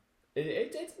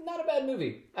 It's not a bad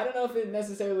movie. I don't know if it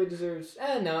necessarily deserves.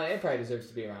 No, it probably deserves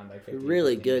to be around like 50.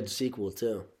 Really good sequel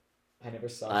too. I never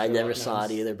saw. I never saw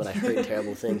it either, but I heard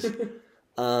terrible things.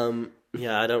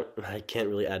 Yeah, I can't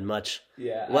really add much.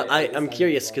 Yeah. Well, I'm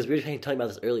curious because we were talking about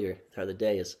this earlier the other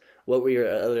day. What were your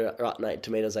other Rotten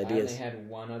Tomatoes ideas? I only had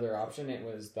one other option. It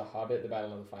was The Hobbit: The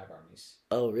Battle of the Five Armies.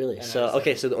 Oh, really? And so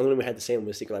the only one we had the same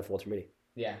was Secret Life of Walter Mitty.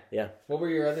 Yeah. Yeah. What were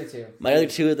your other two? My other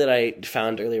two that I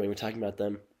found earlier when we were talking about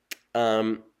them,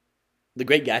 The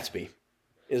Great Gatsby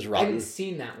is rotten. I haven't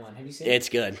seen that one. Have you seen it? It's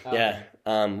good. Oh, yeah.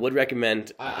 Okay. Would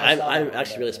recommend. I'm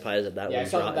actually really surprised that one. Yeah, I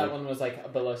saw that one was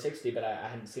like below 60, but I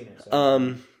hadn't seen it.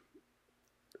 So.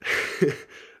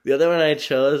 The other one I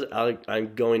chose,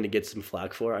 I'm going to get some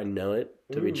flack for. I know it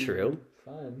to be true.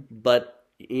 Fun. But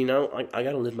I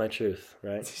gotta live my truth,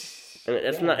 right? And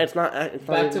it's not. It's not. It's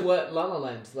back not to what La La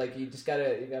Land. Like you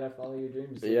gotta follow your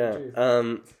dreams. Yeah. Your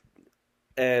truth.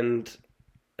 And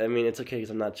I mean it's okay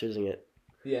because I'm not choosing it.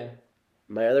 Yeah.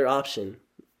 My other option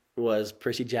was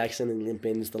Percy Jackson and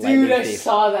Lupin's The Lightning Thief. Dude, I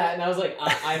saw that and I was like,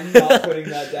 I'm not putting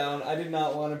that down. I did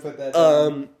not want to put that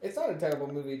down. It's not a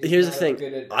terrible movie. Here's the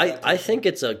thing. I think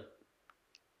it's a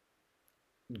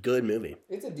good movie.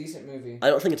 It's a decent movie. I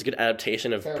don't think it's a good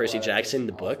adaptation of Percy Jackson,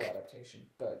 the book. Adaptation,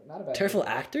 but not a bad Terrible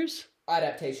movie. actors?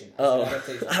 Adaptation.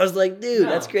 Adaptation. I was like, dude,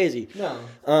 that's crazy.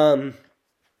 No.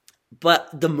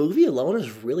 But the movie alone is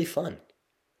really fun.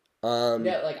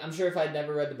 Yeah, like I'm sure if I'd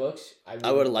never read the books,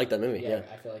 I would have liked that movie. Yeah,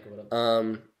 I feel like it would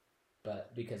have.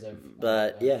 But because I've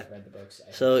read the books.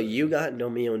 So you got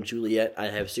Romeo and Juliet. I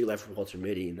have Secret Life of Walter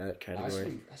Mitty in that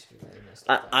category. I should be writing this.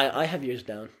 I have yours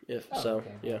down.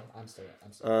 Okay. Yeah. I'm still.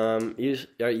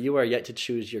 You are yet to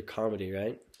choose your comedy,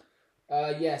 right?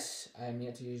 Yes, I am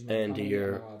yet to use my and comedy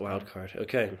your and my wild card.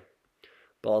 Okay,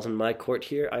 balls in my court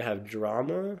here. I have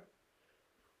drama,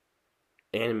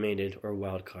 animated, or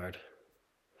wild card.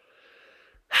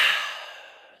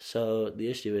 So the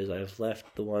issue is I've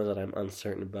left the ones that I'm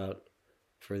uncertain about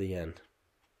for the end.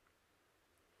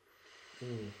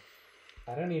 Ooh.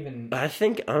 I don't even... I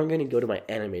think I'm going to go to my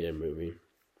animated movie.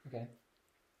 Okay.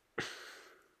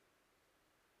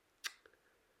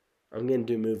 I'm going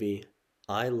to do a movie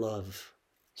I love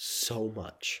so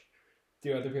much.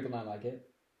 Do other people not like it?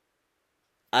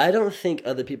 I don't think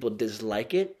other people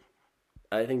dislike it.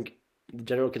 I think the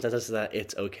general consensus is that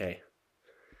it's okay.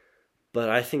 But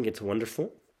I think it's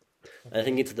wonderful. Okay. I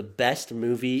think it's the best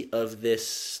movie of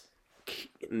this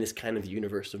in this kind of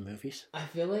universe of movies. I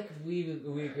feel like we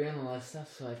agree on a lot of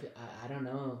stuff, so I don't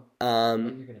know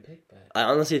what you're gonna pick, but I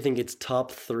honestly think it's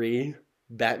top 3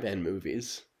 Batman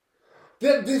movies.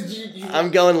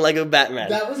 I'm going Lego Batman.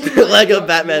 That was Lego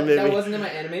Batman movie. That wasn't in my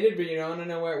animated, but you want to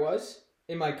know where it was?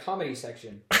 In my comedy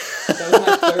section. That was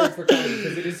my third for comedy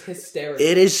because it is hysterical.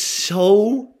 It is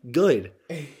so good.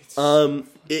 It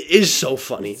is so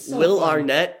funny. So Will funny.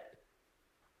 Arnett.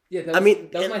 Yeah, that was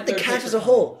my the third cast pick as for a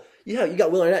whole. Yeah, you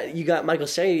got Will Arnett. You got Michael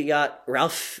Cera. You got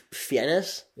Ralph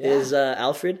Fiennes is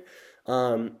Alfred.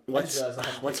 What's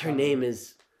her name?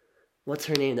 What's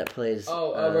her name that plays?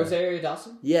 Rosario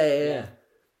Dawson. Yeah.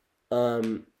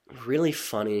 Really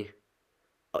funny.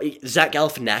 Zach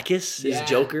Galifianakis is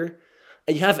Joker,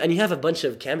 and you have a bunch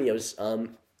of cameos.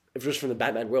 Just from the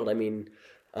Batman world. I mean,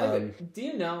 do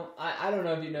you know? I don't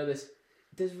know if you know this.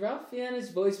 Does Ralph Fiennes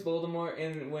voice Voldemort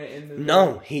in the?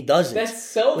 No, he doesn't. That's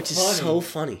so which funny. is so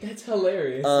funny. That's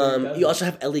hilarious. You also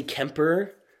have Ellie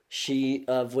Kemper. She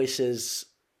voices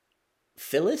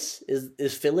Phyllis.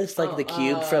 Is Phyllis like the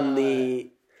cube from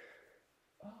the?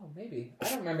 Oh, maybe I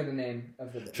don't remember the name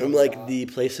of the. From like the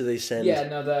place that they send. Yeah,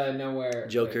 no, the nowhere.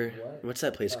 Joker. Wait, What's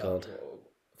that place called?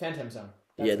 Phantom Zone.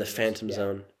 The Phantom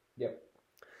Zone. Yep.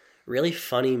 Really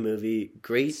funny movie.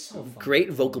 Great,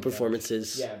 great vocal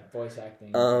performances. Yeah, voice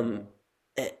acting.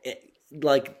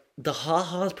 Like the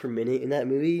ha-has per minute in that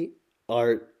movie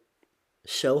are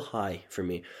so high for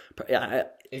me.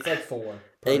 It's like 4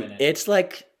 per and minute. It's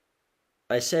like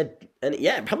I said, and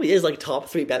yeah, it probably is like top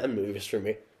 3 Batman movies for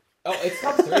me. Oh, it's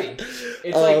top 3.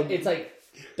 It's like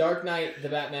Dark Knight, the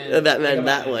Batman,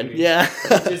 that one, movie, yeah,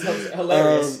 which is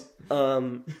hilarious.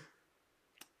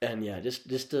 And yeah,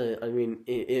 I mean,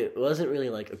 it wasn't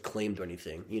really like acclaimed or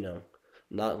anything,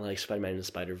 not like Spider-Man and the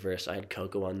Spider-Verse. I had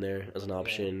Coco on there as an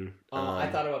option. I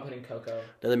thought about putting Coco.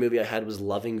 Another movie I had was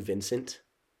Loving Vincent.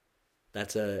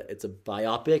 It's a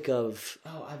biopic of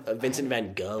Vincent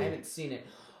Van Gogh. I haven't seen it,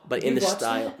 but in the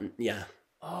style, yeah.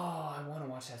 Oh, I want to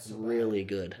watch that so bad. Really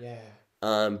good. Yeah.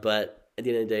 But at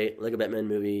the end of the day, Lego Batman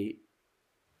movie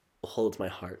holds my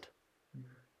heart.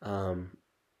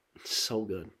 So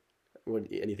good.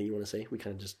 Anything you want to say? We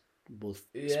kind of just both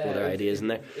spilled our ideas in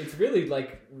there. It's really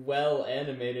like well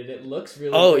animated. It looks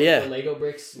really. Good. Yeah. The Lego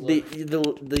bricks.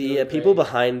 The people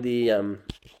behind the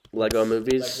Lego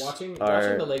movies like watching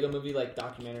the Lego movie like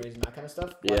documentaries and that kind of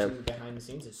stuff. Watching behind the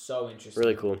scenes is so interesting.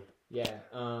 Really cool. Yeah.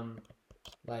 I'm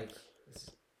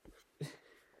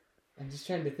just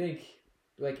trying to think.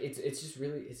 Like it's just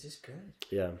good.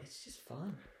 Yeah. It's just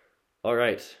fun. All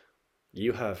right,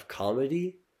 you have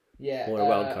comedy. Yeah. Or a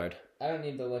wild card. I don't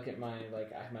need to look at my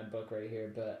I have my book right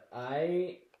here, but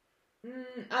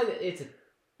it's a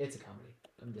comedy.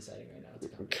 I'm deciding right now. It's a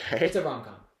comedy. Okay. It's a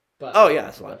rom-com. But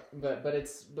that's fine. But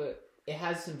it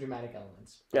has some dramatic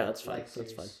elements. Yeah, that's fine.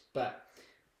 That's fine. But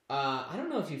I don't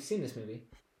know if you've seen this movie.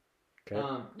 Okay.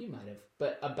 You might have.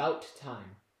 But About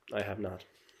Time. I have not.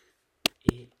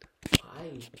 I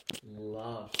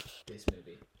love this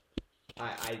movie.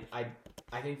 I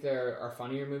think there are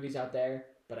funnier movies out there,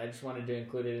 but I just wanted to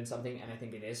include it in something, and I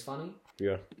think it is funny.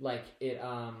 Yeah. Like it.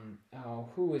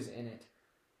 Who is in it?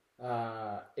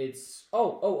 It's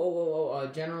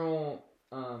General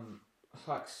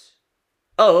Hux.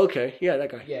 Oh, okay. Yeah,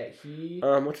 that guy. Yeah, he.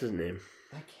 What's his name?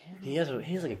 I can't. He has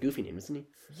like a goofy name, doesn't he?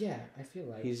 Yeah, I feel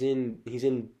like he's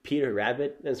in Peter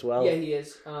Rabbit as well. Yeah, he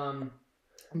is.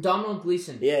 Donald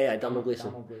Gleason. Yeah, Donald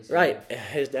Gleason. Right. Yeah.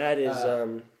 His dad is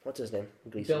what's his name?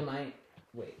 Bill Gleason. Nye.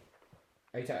 Wait.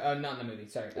 Are you talking? Not in the movie.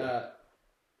 Sorry. I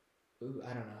don't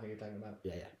know who you're talking about.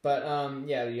 Yeah. But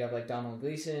you have like Donald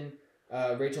Gleason,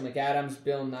 Rachel McAdams,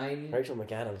 Bill Nye. Rachel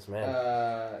McAdams,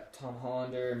 man. Tom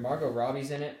Hollander, Margot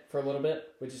Robbie's in it for a little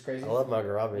bit, which is crazy. I love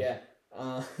Margot Robbie. Yeah.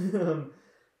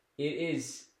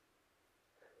 It's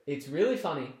really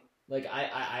funny. Like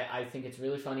I think it's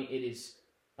really funny. It is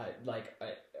like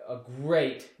a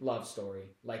great love story.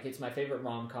 Like it's my favorite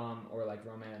rom-com or like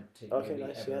romantic movie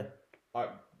ever. Yeah.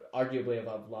 Arguably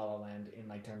above La La Land in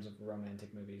like terms of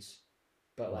romantic movies.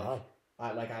 But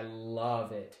I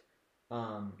love it.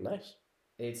 Nice.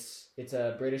 It's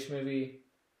a British movie.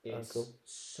 It's cool.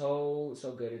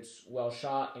 so good. It's well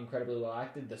shot, incredibly well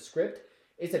acted. The script,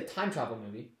 it's a time travel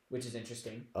movie, which is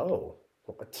interesting. Oh,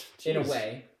 what? In a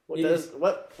way.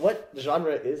 What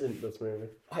genre isn't this movie?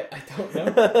 I don't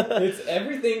know. It's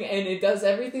everything, and it does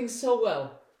everything so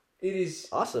well. It is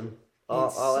awesome.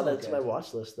 I'll add that to my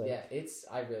watch list then. Yeah,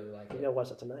 I really like it. Maybe I'll watch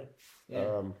that tonight.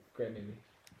 Yeah, great movie.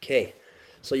 Okay,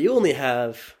 so you only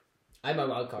have. I have my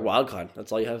wild card. Wild card.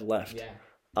 That's all you have left. Yeah.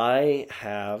 I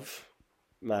have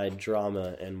my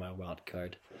drama and my wild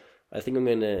card. I think I'm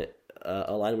gonna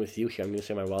align with you here. I'm gonna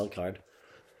say my wild card.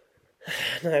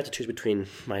 Now I have to choose between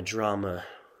my drama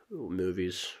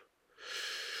movies.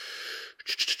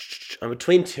 I'm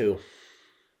between two.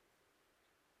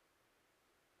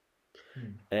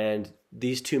 And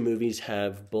these two movies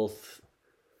have both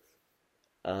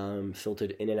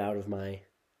filtered in and out of my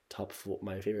top four,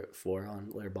 my favorite four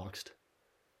on Letterboxd.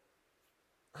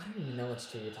 I don't even know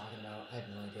which two you're talking about. I have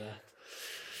no idea.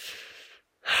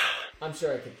 I'm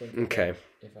sure I could think. Okay.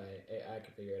 If I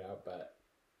could figure it out, but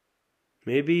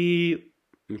maybe.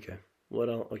 Okay. What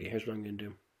else? Okay, here's what I'm gonna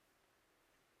do.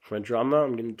 For a drama,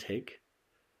 I'm gonna take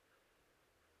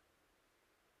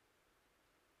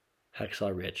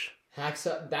Hacksaw Ridge.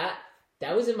 Hacksaw, that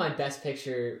was in my best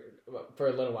picture for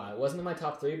a little while. It wasn't in my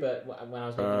top three, but when I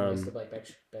was making a list of like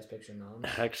best picture noms.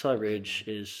 Hacksaw Ridge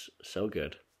is so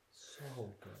good.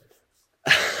 So good.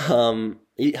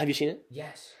 Have you seen it?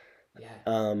 Yes.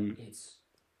 Yeah. It's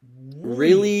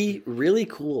really, really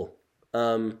cool.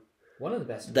 One of the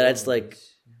best. That it's like,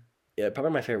 yeah,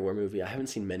 probably my favorite war movie. I haven't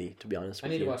seen many, to be honest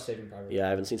with you. I need to watch Saving Private Ryan. Yeah, I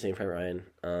haven't seen Saving Private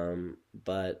Ryan.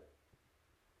 But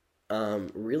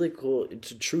really cool.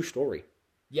 It's a true story.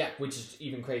 Yeah, which is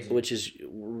even crazier. Which is,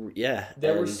 yeah.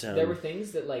 There were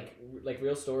things that like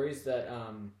real stories that I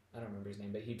don't remember his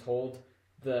name, but he told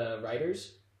the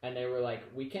writers, and they were like,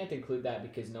 we can't include that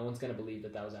because no one's gonna believe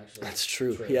that was actually. That's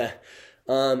true. Yeah,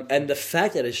 and the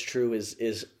fact that it's true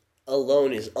is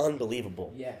alone is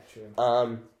unbelievable. Yeah, true.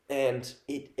 And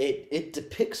it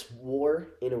depicts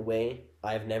war in a way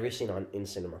I've never seen in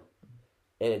cinema,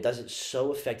 and it does it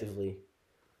so effectively.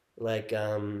 Like,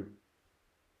 Kayla's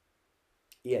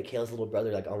little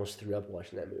brother like almost threw up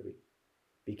watching that movie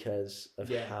because of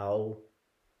how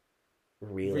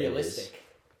realistic.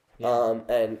 Yeah.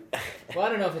 And well, I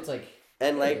don't know if it's like,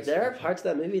 and like there are parts of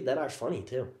that movie that are funny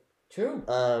too. True.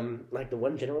 Like the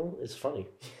one general is funny.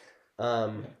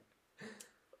 And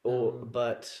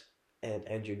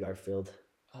Andrew Garfield.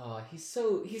 Oh, he's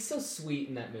so sweet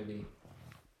in that movie.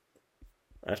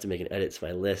 I have to make an edit to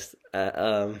my list.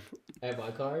 I have my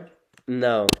card.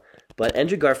 No, but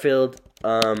Andrew Garfield.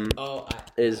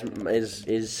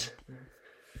 Is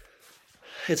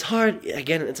it's hard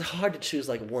again. It's hard to choose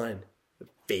like one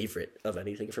favorite of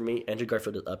anything for me. Andrew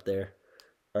Garfield is up there.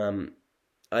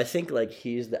 I think like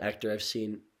he's the actor I've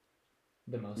seen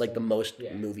the most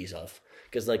movies of,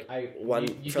 because like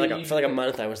for like a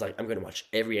month I was like, I'm gonna watch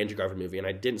every Andrew Garfield movie, and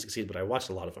I didn't succeed, but I watched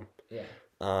a lot of them. Yeah.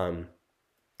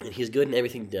 And he's good in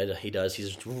everything that he does.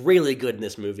 He's really good in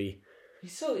this movie.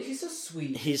 He's so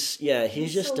sweet. He's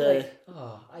just so,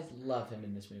 I love him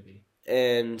in this movie.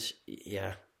 And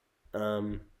yeah,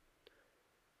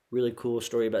 really cool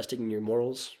story about sticking to your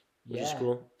morals, which is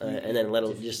cool. And then what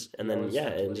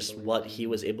he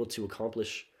was able to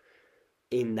accomplish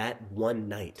in that one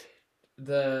night.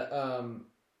 The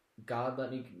God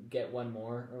let me get one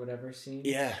more or whatever scene.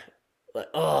 Yeah,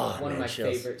 like one of my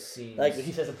favorite scenes. Like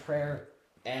he says a prayer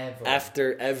ever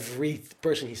after every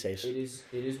person he saves. It is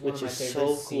one of my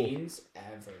favorite scenes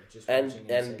ever. Just and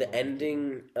the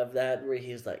ending of that where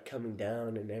he's like coming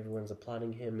down and everyone's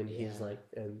applauding him and he's like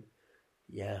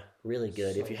really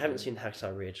good. If you haven't seen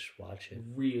Hacksaw Ridge, watch it.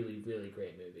 Really, really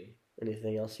great movie.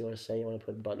 Anything else you want to say? You want to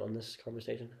put a button on this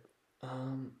conversation?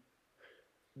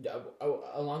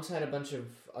 Alongside a bunch of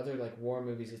other like war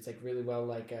movies, it's like really well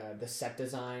like the set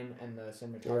design and the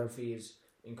cinematography is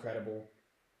incredible.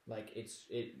 Like it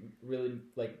really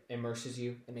like immerses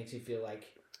you. It makes you feel like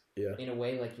in a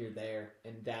way like you're there,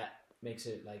 and that makes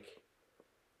it like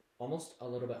almost a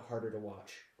little bit harder to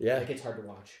watch. Yeah, like it's hard to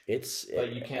watch.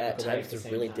 But you can't. At times, it's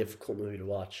a really difficult movie to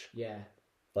watch. Yeah,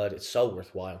 but it's so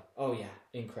worthwhile. Oh yeah,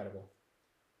 incredible.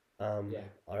 Yeah.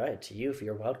 All right, to you for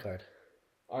your wild card.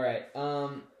 All right.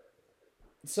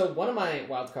 So one of my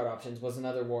wild card options was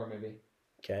another war movie.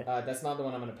 Okay. That's not the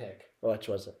one I'm going to pick. Which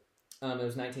was it? It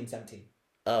was 1917.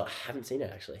 Oh, I haven't seen it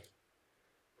actually.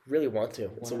 Really want to.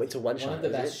 It's a one shot. One of the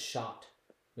best shot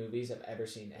movies I've ever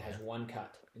seen. It has one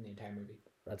cut in the entire movie.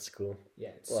 That's cool. Yeah,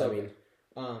 it's good.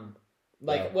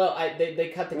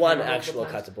 They cut the one actual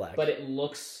cut to black, but it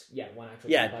looks one actual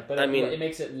cut to black. But it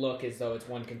makes it look as though it's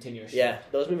one continuous shot. Yeah,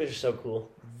 those movies are so cool.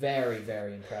 Very,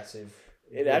 very impressive.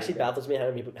 It actually baffles me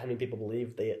how many people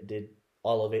believe they did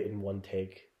all of it in one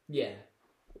take. Yeah.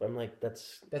 I'm like,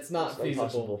 that's not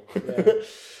feasible. Yeah.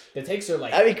 The takes are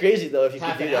like that'd be crazy though if you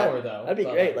half could do an that. hour though. That'd be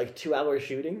great, like 2 hours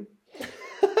shooting.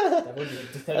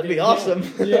 That'd be awesome.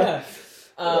 Yeah.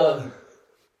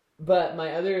 But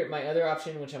my other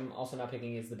option, which I'm also not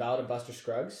picking, is The Ballad of Buster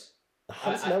Scruggs. I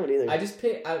haven't seen that one either. I just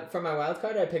picked for my wild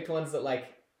card. I picked ones that like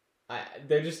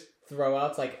they're just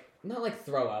throwouts, like not like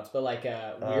throwouts, but like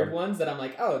weird ones that I'm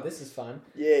like, oh, this is fun.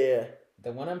 Yeah.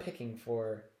 The one I'm picking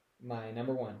for my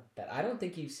number one that I don't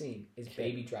think you've seen is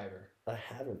Baby Driver. I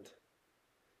haven't.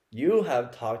 You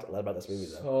have talked a lot about this movie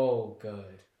though. So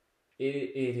good.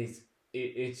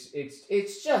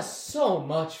 It's just so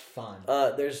much fun.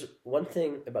 There's one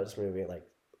thing about this movie, like,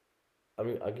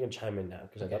 I'm gonna chime in now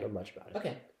because I don't know much about it.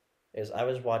 Okay. Is I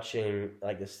was watching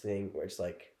like this thing where it's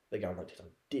like the guy on like TikTok,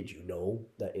 did you know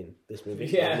that in this movie?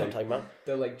 Yeah. You know what I'm talking about?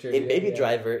 The like trivia, in Baby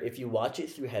Driver, if you watch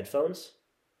it through headphones,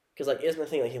 because like isn't the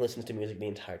thing like he listens to music the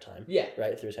entire time? Yeah.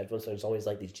 Right through his headphones, so there's always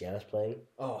like these jams playing.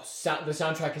 Oh, the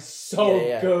soundtrack is so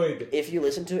good. If you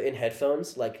listen to it in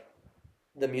headphones, like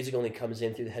the music only comes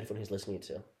in through the headphone he's listening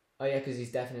to. Oh yeah, because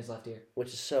he's deaf in his left ear.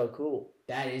 Which is so cool.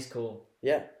 That is cool.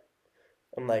 Yeah.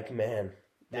 I'm like, man,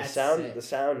 the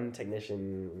sound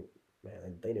technician,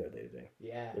 man, they knew what they were doing.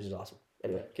 Yeah. Which is awesome.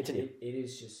 Anyway, continue. It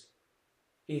is just,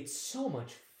 it's so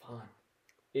much fun.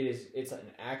 It's like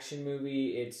an action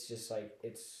movie. It's just like,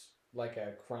 it's like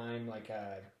a crime, like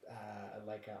a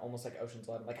almost like Ocean's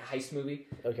 11, like a heist movie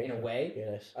in a way.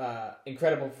 Yeah, nice.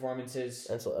 Incredible performances.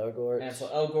 Ansel Elgort,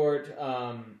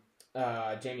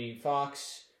 Jamie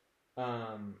Foxx,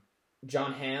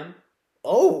 John Hamm.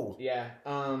 Oh yeah.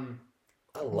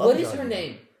 I love. What is her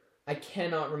name? I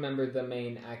cannot remember the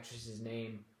main actress's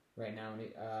name right now.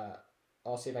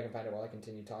 I'll see if I can find it while I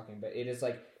continue talking. But it is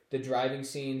like the driving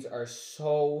scenes are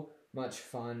so much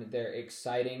fun. They're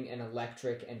exciting and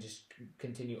electric, and just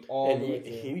continue all the way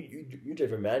through. You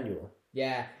drive a manual.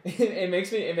 Yeah, it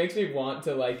makes me want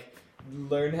to like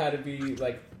learn how to be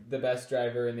like the best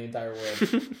driver in the entire world.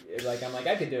 Like I'm like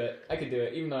I could do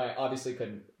it, even though I obviously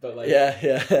couldn't. But like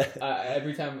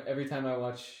every time I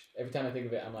think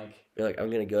of it, I'm like, you're like,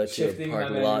 I'm gonna go to a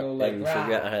parking lot and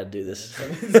figure out how to do this. So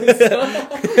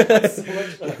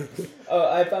much fun.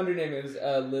 Oh, I found her name. It was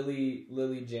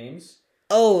Lily James.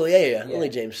 Oh yeah. Lily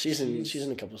James. She's in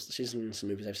some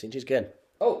movies I've seen. She's good.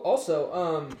 Oh,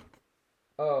 also,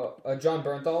 John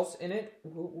Bernthal's in it.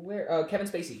 Where? Kevin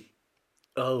Spacey.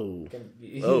 Oh.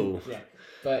 Yeah.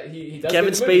 But he does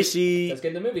Kevin Spacey does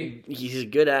good in the movie. He's a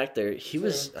good actor. He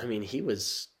was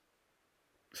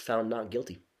found not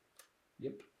guilty.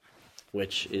 Yep.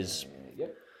 Which is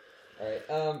yep. All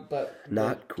right. But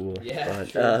not cool. Yeah.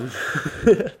 But,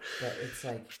 but it's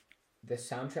like the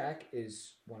soundtrack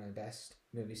is one of the best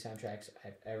movie soundtracks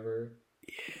I've ever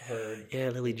heard.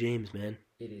 Yeah, Lily James, man.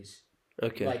 It is.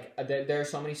 Okay. Like there are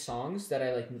so many songs that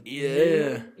I like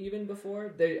knew even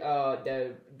before.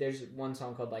 There's one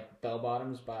song called like Bell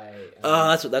Bottoms by.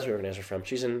 That's where we're gonna from.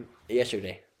 She's in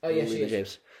Yesterday. Oh yeah, Lily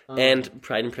James. And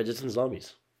Pride and Prejudice and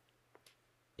Zombies.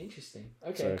 Interesting.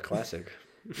 Okay. It's a classic.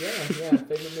 yeah,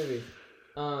 favorite movie.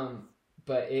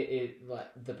 But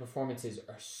the performances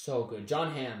are so good.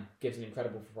 John Hamm gives an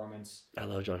incredible performance. I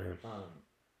love John Hamm.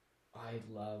 I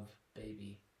love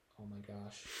Baby. Oh my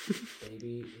gosh,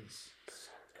 Baby is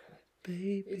so good.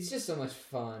 Baby, it's just so much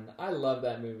fun. I love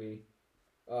that movie.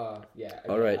 Yeah.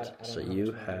 All right, I so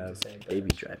you have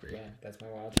Baby Driver. Yeah, that's my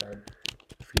wild card.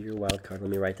 For your wild card, let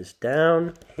me write this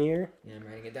down here. Yeah, I'm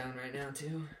writing it down right now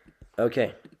too.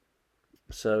 Okay.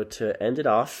 So to end it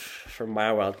off for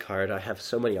my wild card, I have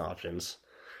so many options.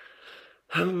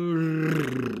 I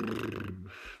narrowed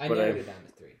it down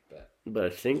to 3, but I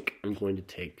think I'm going to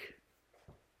take.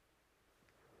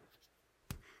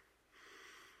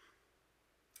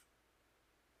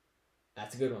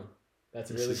 That's a good one.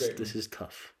 That's a really great one. This is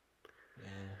tough.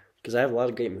 Yeah. Because I have a lot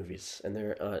of great movies, and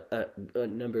there are a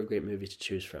number of great movies to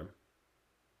choose from.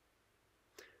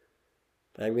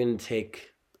 But I'm going to take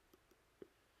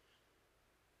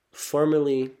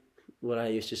formerly what I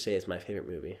used to say is my favorite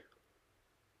movie.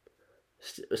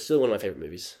 Still one of my favorite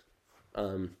movies.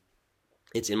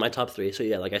 It's in my top 3, so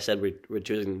yeah, like I said, we're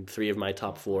choosing 3 of my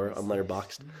top 4 on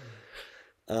Letterboxd.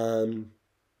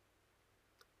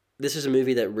 This is a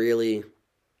movie that really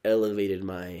elevated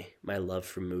my love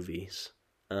for movies.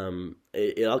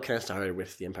 It all kind of started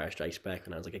with The Empire Strikes Back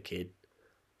when I was like a kid.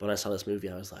 But when I saw this movie,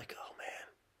 I was like, oh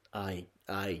man,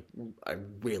 I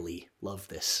really love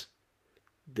this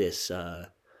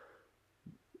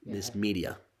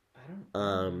media. I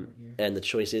don't. And the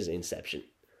choice is Inception.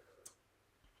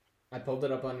 I pulled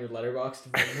it up on your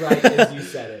Letterboxd right as you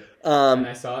said it, and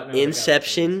I saw it. And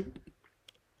Inception.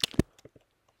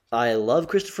 I love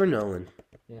Christopher Nolan.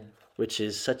 Yeah. Which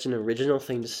is such an original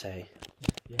thing to say.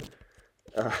 Yeah.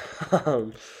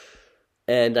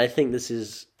 And I think this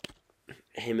is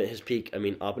him at his peak. I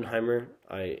mean, Oppenheimer,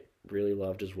 I really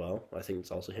loved as well. I think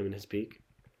it's also him at his peak.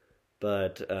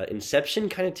 But Inception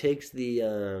kind of takes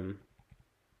the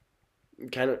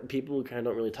people kind of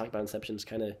don't really talk about Inception. It's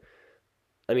kind of,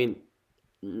 I mean,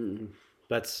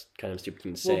 that's kind of a stupid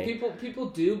thing to say. Well, people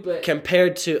do, but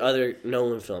compared to other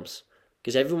Nolan films.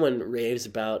 because everyone raves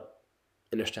about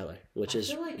Interstellar, which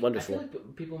is wonderful. I feel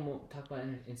like people talk about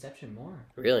Inception more.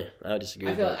 Really? I would disagree.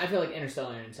 I feel like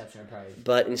Interstellar and Inception are probably.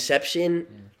 But Inception,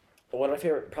 one of my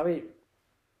favorite, probably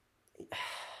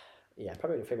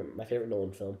my favorite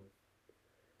Nolan film.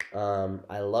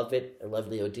 I love it. I love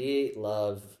Leo D.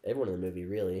 Love everyone in the movie.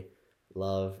 Really,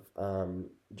 love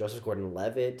Joseph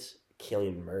Gordon-Levitt,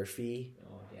 Cillian Murphy.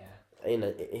 Oh yeah.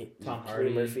 Tom Hardy.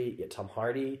 Cillian Murphy. Yeah, Tom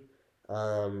Hardy.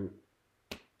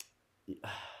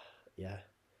 Yeah,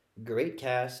 great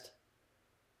cast.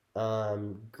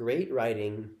 Great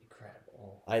writing.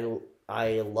 Incredible.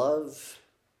 I love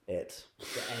it.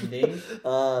 The ending.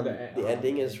 The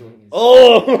ending is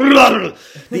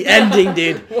the ending,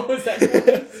 dude. What was that?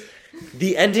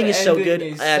 The ending is so good,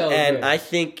 is and, so and good. I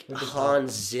think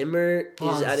Hans Zimmer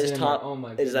is at his top. Oh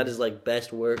my is at his like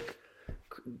best work.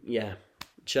 Yeah,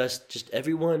 just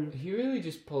everyone. He really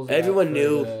just pulls. Everyone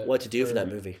knew what to do for that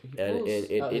movie, and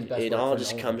it all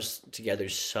just comes together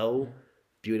so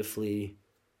beautifully.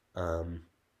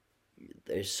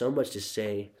 There's so much to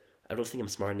say. I don't think I'm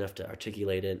smart enough to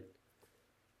articulate it.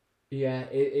 Yeah,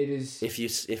 it is. If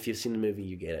you've seen the movie,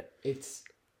 you get it. It's.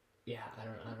 Yeah, I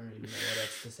don't even know what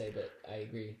else to say, but I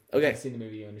agree. Okay. If you've seen the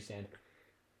movie, you understand.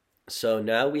 So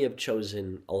now we have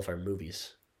chosen all of our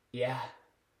movies. Yeah.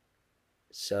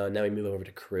 So now we move over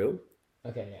to crew.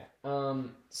 Okay, yeah.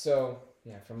 So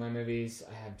yeah, from my movies,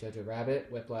 I have Jojo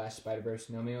Rabbit, Whiplash, Spider-Verse,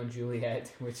 Romeo and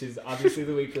Juliet, which is obviously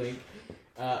the weak link.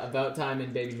 About Time,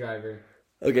 and Baby Driver.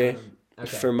 Okay.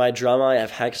 Okay. For my drama, I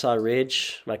have Hacksaw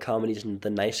Ridge. My comedy is The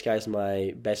Nice Guys.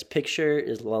 My best picture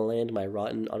is La La Land. My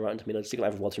Rotten Tomatoes, I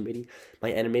have Walter Mitty. My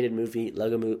animated movie,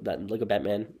 Lego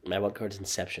Batman. My wild card is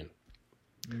Inception.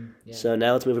 Yeah. So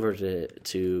now let's move over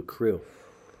to crew.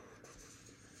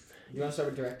 You want to start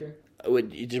with director? We're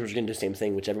going to do the same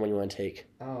thing, whichever one you want to take.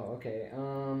 Oh, okay.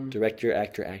 Director,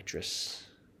 actor, actress.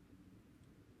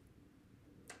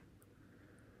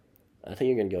 I think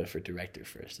you're going to go for director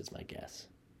first, is my guess.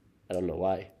 I don't know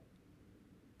why.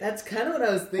 That's kind of what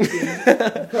I was thinking.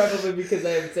 Probably because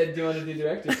I said, do you want to do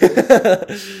director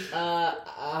first?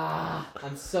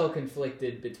 I'm so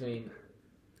conflicted between...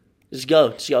 Just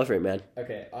go for it, man.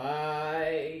 Okay,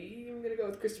 I'm going to go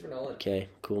with Christopher Nolan. Okay,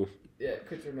 cool. Yeah,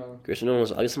 Christopher Nolan. Christopher Nolan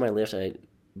was obviously on my list,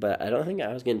 but I don't think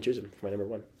I was going to choose him for my number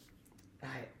one.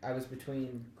 I was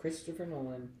between Christopher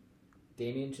Nolan,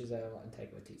 Damien Chazelle, and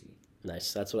Taika Waititi.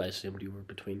 Nice. That's what I assumed you were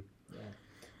between.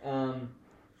 Yeah.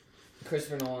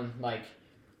 Christopher Nolan, like,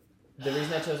 the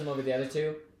reason I chose him over the other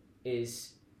two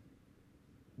is,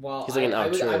 while he's like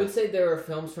I would say there are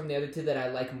films from the other two that I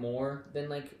like more than,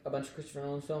 like, a bunch of Christopher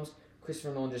Nolan films.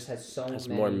 Christopher Nolan just has many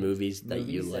more movies that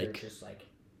you like. Are just, like,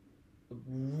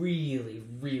 really,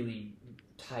 really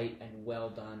tight and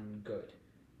well done good.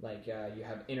 Like, you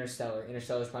have Interstellar.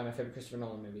 Interstellar is probably my favorite Christopher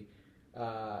Nolan movie.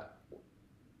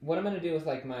 What I'm going to do with,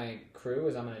 like, my crew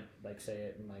is I'm going to, like, say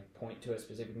it and, like, point to a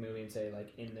specific movie and say,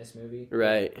 like, in this movie.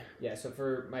 Right. Yeah, so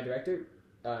for my director,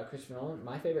 Christopher Nolan,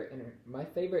 my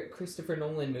favorite Christopher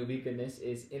Nolan movie, goodness,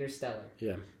 is Interstellar.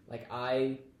 Yeah. Like,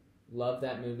 I love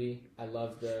that movie. I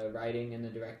love the writing and the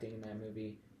directing in that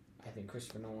movie. I think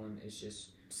Christopher Nolan is just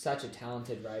such a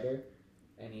talented writer,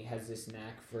 and he has this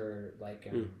knack for,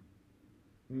 like,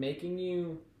 making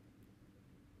you...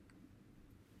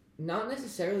 not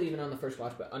necessarily even on the first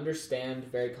watch, but understand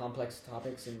very complex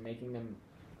topics and making them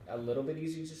a little bit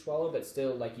easier to swallow, but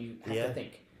still, like, you have to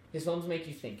think. His films make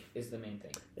you think is the main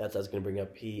thing. That's what I was going to bring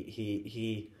up.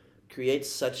 He creates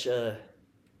such a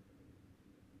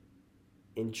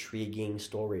intriguing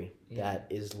story that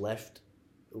is left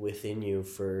within you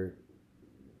for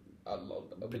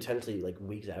potentially, like,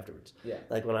 weeks afterwards. Yeah.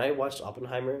 Like, when I watched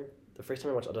Oppenheimer, the first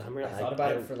time I watched Oppenheimer, I thought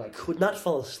about it for, like... could not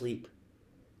fall asleep.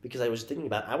 Because I was thinking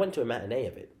about it. I went to a matinee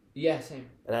of it. Yeah, same.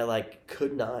 And I, like,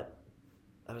 could not.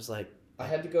 I was like... I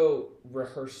had to go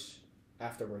rehearse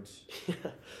afterwards.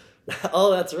 Oh,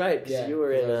 that's right. Because yeah, you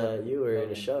were in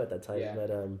a show at that time. Yeah.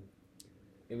 But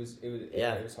it was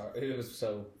hard. It was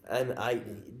so... And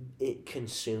it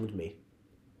consumed me.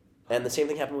 And the same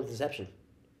thing happened with Inception.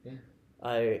 Yeah.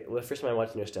 The first time I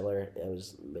watched Interstellar, it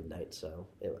was midnight, so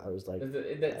I was like...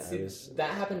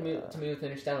 that happened to me with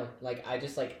Interstellar. Like, I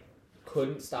just, like...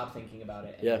 couldn't stop thinking about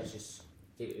it. And yeah. It was just,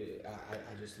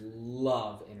 I just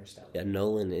love Interstellar. Yeah,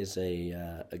 Nolan is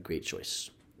a great choice.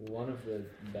 One of the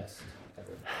best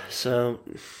ever. So,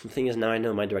 the thing is, now I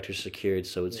know my director's secured,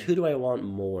 so it's who do I want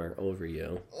more over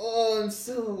you? Oh, I'm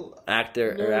so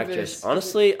actor nervous. Or actress.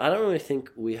 Honestly, I don't really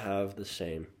think we have the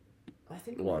same I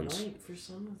think ones. We might for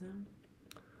some of them.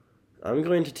 I'm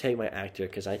going to take my actor,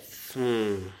 because I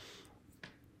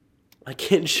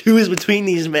can't choose between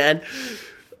these, man.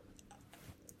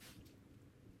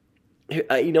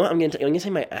 You know what? I'm gonna say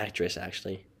my actress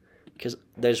actually, because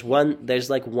there's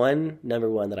like one number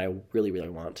one that I really really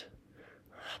want.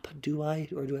 But do I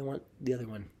want the other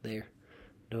one there?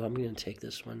 No, I'm gonna take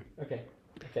this one. Okay.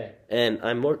 And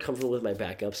I'm more comfortable with my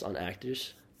backups on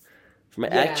actors. For my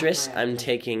actress, I'm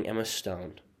taking Emma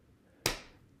Stone.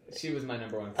 She was my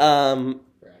number one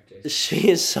for actress. She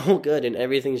is so good in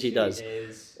everything she does.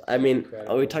 Is I mean,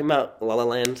 incredible. are we talking about La La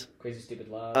Land? Crazy Stupid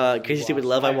Love. Crazy Stupid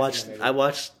Love. I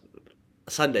watched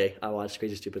Sunday. I watched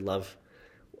Crazy Stupid Love.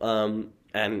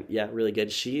 And yeah, really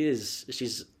good. She's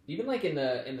even like in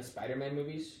the Spider-Man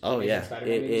movies. Oh yeah,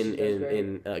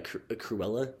 in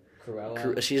Cruella.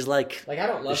 Cruella. She's like I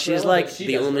don't love. She's Cruella, like she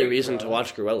the only reason Cruella. to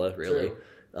watch Cruella, really.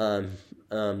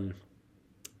 True.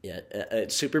 Yeah,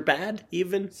 Super Bad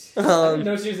even. I didn't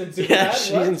know she was in Super Yeah, Bad.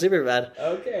 she's What? in Super Bad.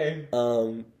 Okay.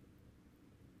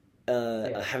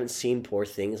 I haven't seen Poor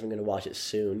Things. I'm gonna watch it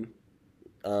soon.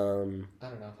 I don't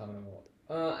know if I'm gonna.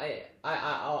 I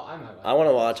might watch. I want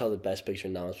to watch all the Best Picture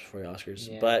noms before the Oscars,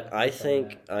 Yeah, but I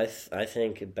think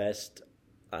best.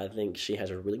 I think she has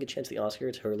a really good chance at the Oscar.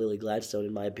 It's her Lily Gladstone,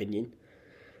 in my opinion.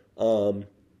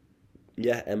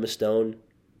 Yeah, Emma Stone.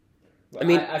 I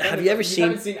mean, have you ever seen? I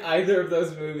haven't seen either of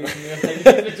those movies. Like,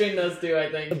 between those two, I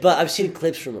think. But I've seen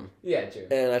clips from them. Yeah, true.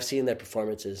 And I've seen their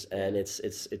performances, and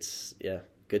it's yeah,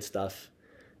 good stuff.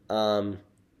 I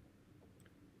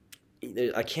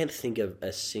can't think of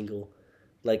a single,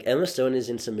 like Emma Stone is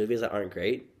in some movies that aren't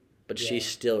great, but she's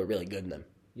still really good in them.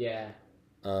 Yeah.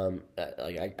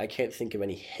 Like I can't think of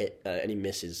any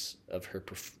misses of her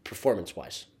performance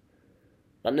wise.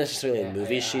 Not necessarily in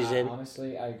movies she's in.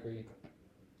 Honestly, I agree.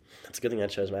 That's a good thing I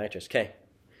chose my actress. Okay,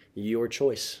 your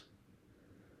choice.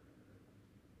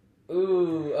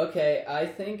 Ooh, okay. I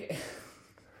think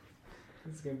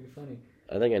this is gonna be funny.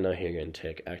 I think I know who you're gonna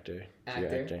take. Actor.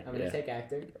 Actor. I'm gonna take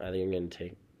actor. I think I'm gonna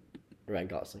take Ryan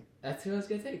Gosling. That's who I was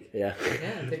gonna take. Yeah.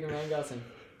 Yeah, I'm taking Ryan Gosling.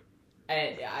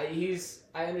 And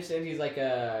I understand he's like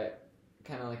a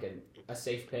kind of like a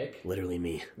safe pick. Literally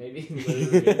me. Maybe.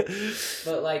 Literally.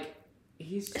 But like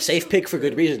he's safe pick for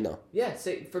good reason though. Yeah,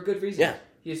 for good reason. Yeah.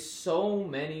 He has so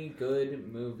many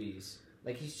good movies.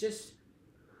 Like he's just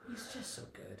so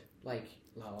good. Like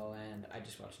La La Land. I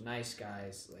just watched Nice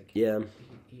Guys. Like yeah.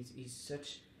 He's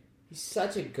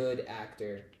such a good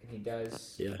actor, and he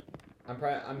does. Yeah.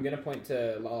 I'm gonna point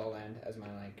to La La Land as my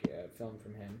film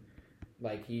from him.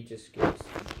 Like he just gives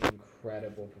an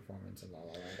incredible performance in La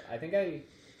La Land. I think I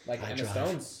like Emma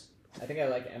Stone's. I think I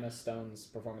like Emma Stone's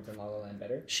performance in La La Land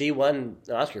better. She won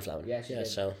an Oscar for that one. Yeah, she did.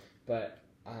 So. But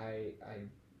I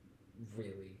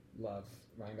really love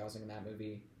Ryan Gosling in that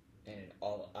movie, and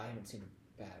I haven't seen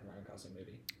a bad Ryan Gosling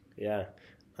movie. Yeah.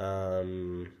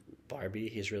 Barbie,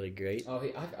 he's really great. Oh, I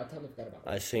totally forgot about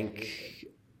that. I think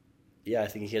he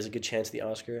has a good chance at the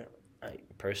Oscar. I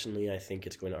think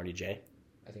it's going to RDJ.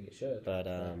 I think it should. But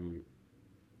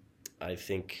I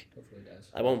think hopefully it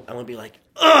does. I won't be like,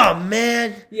 oh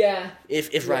man. Yeah.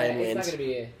 If Ryan wins, it's not gonna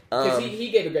be because he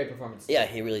gave a great performance. Yeah,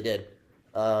 he really did.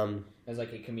 As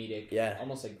like a comedic,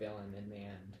 almost like villain in the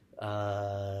end.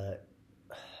 I'm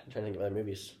trying to think of other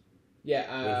movies.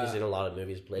 Yeah, he's in a lot of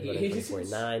movies. Blade Runner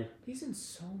 2049. He's in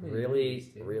so many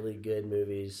movies, really good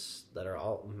movies that are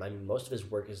all. I mean, most of his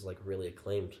work is like really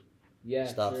acclaimed. Yeah,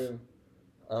 stuff. True.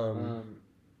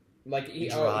 Like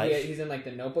he's in like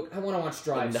The Notebook. I want to watch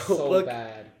Drive so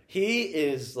bad. He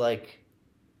is like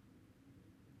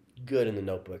good in The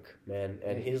Notebook, man,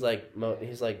 and he's like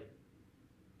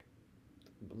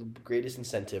greatest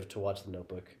incentive to watch The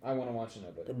Notebook. I want to watch The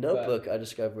Notebook. The Notebook I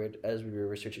discovered as we were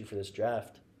researching for this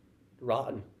draft,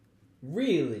 rotten.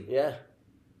 Really? Yeah.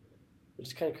 Which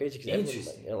is kind of crazy because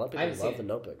a lot of people love The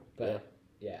Notebook. But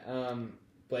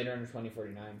Blade Runner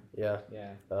 2049. Yeah.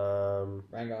 Yeah.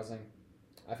 Ryan Gosling.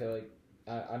 I feel like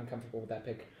I'm comfortable with that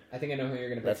pick. I think I know who you're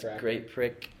gonna pick for actor. Great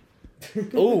pick.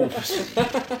 Ooh.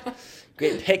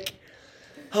 Great pick.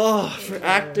 Oh, for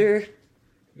actor.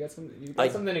 You got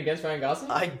something against Ryan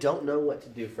Gosling? I don't know what to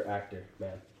do for actor,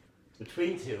 man.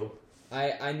 Between two.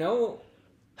 I know.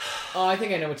 Oh, I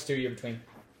think I know which two you're between.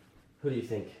 Who do you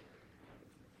think?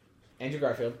 Andrew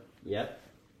Garfield. Yep.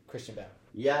 Christian Bale.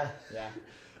 Yeah. Yeah.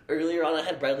 Earlier on, I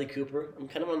had Bradley Cooper. I'm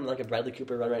kind of on like a Bradley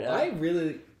Cooper run right now. I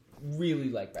really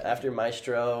like Bradley. After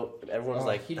Maestro, everyone's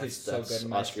like, he did so good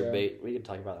in Oscar Maestro. bait. We could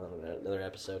talk about that on another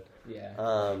episode.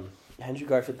 Yeah. Andrew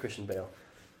Garfield, Christian Bale.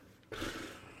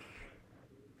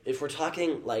 If we're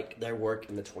talking like their work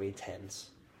in the 2010s,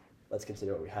 let's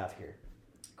consider what we have here.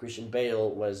 Christian Bale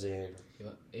was in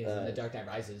The Dark Knight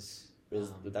Rises.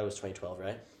 That was 2012,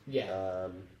 right? Yeah.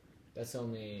 That's the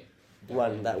only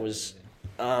one that was.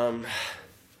 When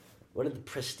did The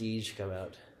Prestige come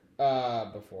out?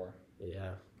 Before.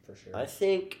 Yeah. for sure. I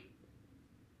think.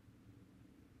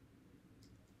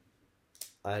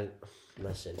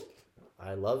 Listen.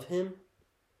 I love him,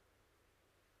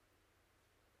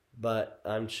 but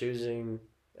I'm choosing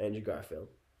Andrew Garfield.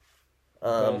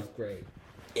 Both great.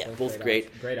 Yeah, both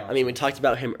great. Great options. I mean, we talked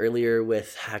about him earlier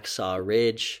with Hacksaw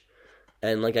Ridge,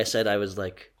 and like I said, I was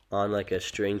like on like a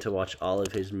string to watch all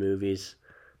of his movies.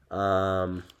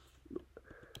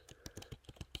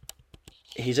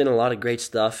 He's in a lot of great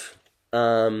stuff.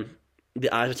 The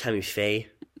Eyes of Tammy Faye,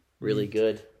 really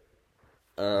good.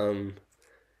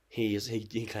 He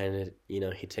kind of,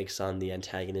 he takes on the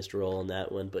antagonist role in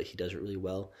that one, but he does it really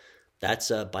well.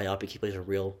 That's a biopic. He plays a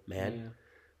real man.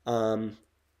 Yeah.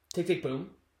 Tick, Tick,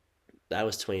 Boom. That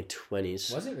was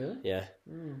 2020s. Was it really? Yeah.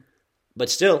 But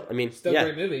still, I mean, still a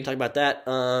great movie. Talk about that.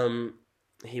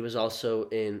 He was also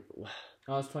in.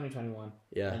 Oh, it's 2021.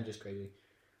 Yeah. I'm just crazy.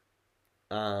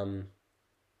 I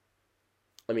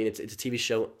mean, it's a TV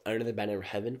show, Under the Banner of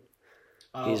Heaven.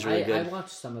 Oh, he's really good. I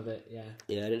watched some of it. Yeah.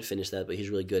 Yeah, I didn't finish that, but he's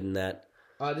really good in that.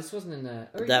 This wasn't in the.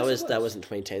 That wasn't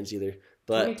 2010s either.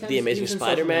 But 2010s, The Amazing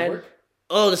Spider-Man.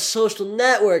 Oh, The Social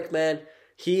Network, man.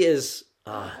 He is.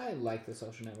 I like The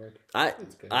Social Network.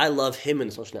 I love him in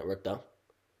The Social Network, though.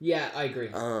 Yeah, I agree.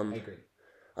 I agree.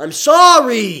 I'm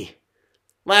sorry.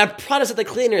 My products at the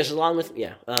cleaners, along with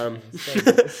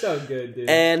It's so good, dude.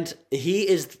 And he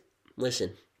is.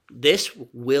 Listen, this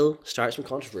will start some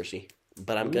controversy,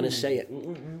 but I'm gonna say it.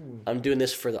 I'm doing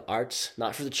this for the arts,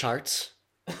 not for the charts.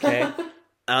 Okay.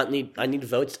 I need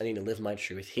votes. I need to live my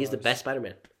truth. He's the best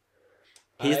Spider-Man.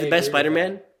 He's the best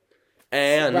Spider-Man.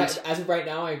 And as of right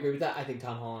now, I agree with that. I think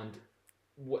Tom Holland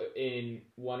in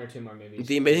one or two more movies.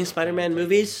 The Amazing Spider-Man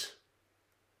movies,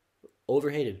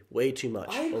 overhated. Way too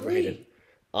much. I agree. Overhated.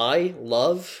 I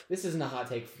love. This isn't a hot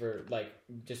take for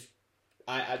just.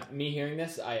 Me hearing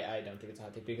this, I don't think it's a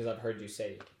hot take because I've heard you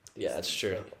say. Yeah, that's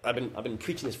true. I've been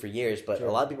preaching this for years, but a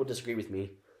lot of people disagree with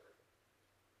me.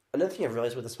 Another thing I've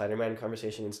realized with the Spider-Man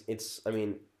conversation is I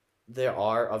mean, there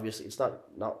are obviously it's not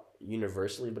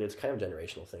universally, but it's kind of a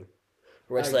generational thing.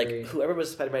 Where it's like whoever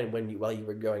was Spider-Man while you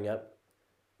were growing up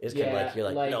is kind of like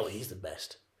you're like no, he's the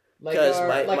best. Because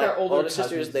my older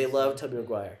sisters, they love Tobey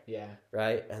Maguire. Yeah.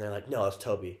 Right? And they're like, no, it's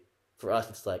Tobey. For us,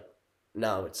 it's like,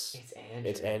 no, it's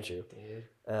Andrew. Dude.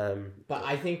 But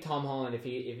I think Tom Holland,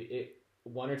 if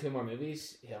one or two more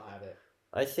movies, he'll have it.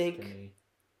 I think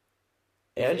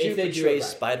Andrew portrays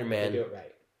Spider-Man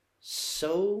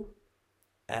so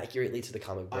accurately to the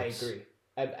comic books. I agree.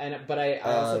 But I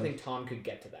also think Tom could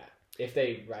get to that. If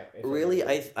they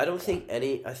I don't think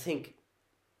I think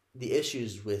the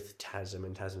issues with TASM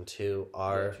and TASM 2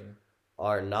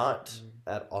 are not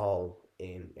at all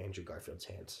in Andrew Garfield's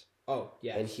hands. Oh,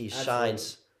 yeah. And he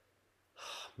shines.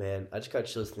 Man, I just got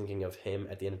chills thinking of him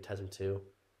at the end of TASM 2.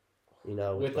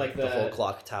 With like the whole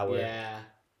clock tower. Yeah.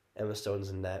 Emma Stone's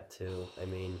in that too. I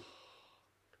mean,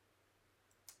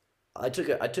 at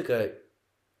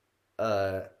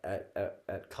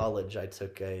college I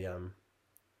took a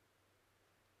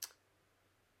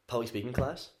public speaking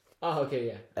class. Oh, okay,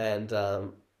 yeah. And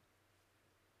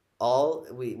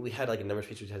we had like a number of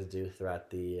speeches we had to do throughout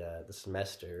the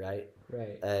semester, right?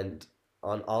 Right. And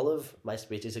on all of my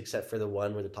speeches except for the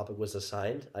one where the topic was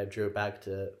assigned, I drew it back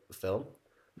to film.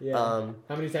 Yeah. How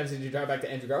many times did you draw it back to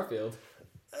Andrew Garfield?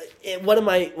 One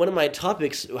of my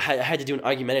topics I had to do an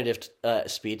argumentative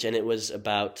speech, and it was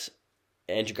about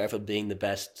Andrew Garfield being the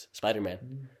best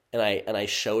Spider-Man, and I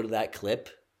showed that clip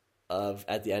of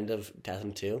at the end of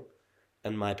TASM 2,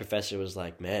 and my professor was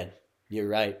like, "Man, you're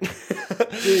right."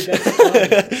 Dude,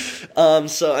 that's funny.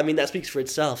 So I mean that speaks for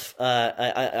itself.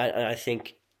 I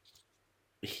think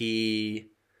he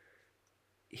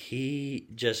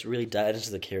just really dives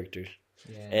into the character,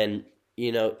 and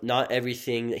not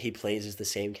everything that he plays is the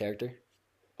same character.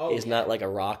 He's not like a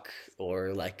Rock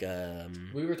or like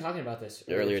we were talking about this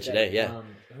earlier today. Yeah.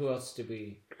 Who else did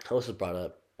we? Who else was brought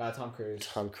up? Tom Cruise.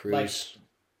 Tom Cruise. Like,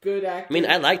 good actor. I mean,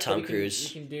 I like Tom Cruise.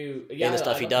 He can do and the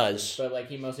stuff he does, but like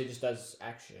he mostly just does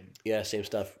action. Yeah, same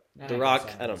stuff. The Rock.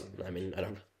 I don't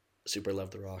super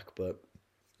love The Rock, but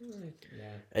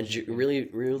and really,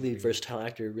 really versatile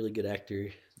actor, really good actor.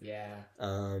 Yeah.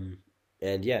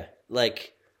 And yeah,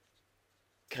 like,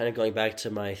 kind of going back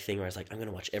to my thing where I was like, I'm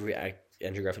gonna watch every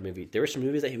Andrew Garfield movie. There were some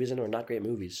movies that he was in that were not great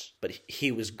movies, but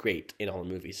he was great in all the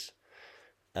movies.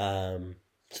 So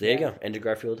there you go. Andrew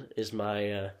Garfield is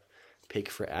my pick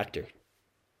for actor.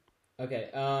 Okay.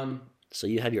 So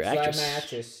you have your actress. So I have my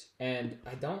actress, and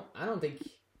I don't think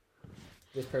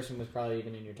this person was probably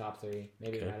even in your top 3.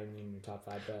 Maybe not even in your top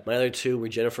 5. But my other 2 were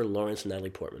Jennifer Lawrence and Natalie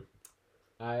Portman.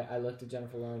 I looked at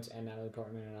Jennifer Lawrence and Natalie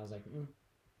Portman, and I was like,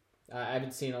 I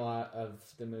haven't seen a lot of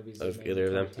the movies of either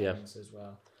of them. Yeah, as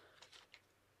well.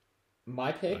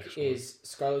 My pick is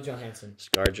Scarlett Johansson.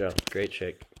 ScarJo, great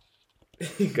chick.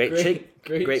 Great chick.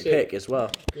 Great pick as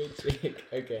well. Great chick.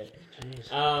 Okay.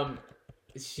 I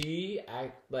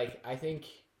think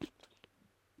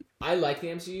I like the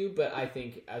MCU, but I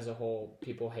think as a whole,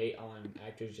 people hate on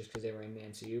actors just because they were in the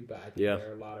MCU. But I think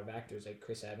there are a lot of actors like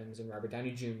Chris Evans and Robert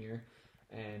Downey Jr.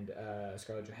 and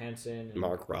Scarlett Johansson and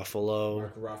Mark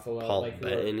Ruffalo, Paul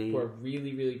Bettany, who are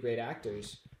really, really great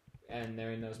actors, and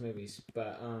they're in those movies.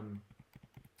 But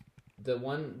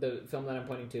the film that I'm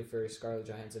pointing to for Scarlett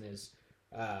Johansson is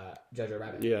Jojo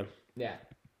Rabbit. Yeah,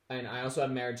 and I also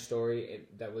have Marriage Story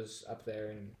that was up there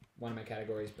in one of my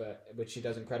categories, but which she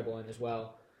does incredible in as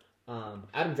well.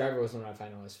 Adam Driver was one of my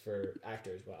finalists for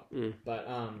actor as well,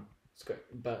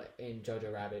 but in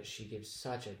Jojo Rabbit, she gives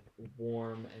such a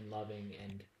warm and loving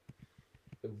and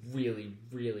really,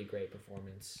 really great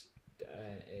performance.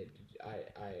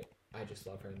 I just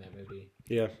love her in that movie.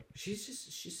 Yeah,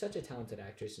 she's such a talented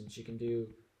actress, and she can do,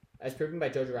 as proven by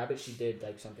Jojo Rabbit, she did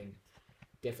like something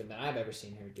different than I've ever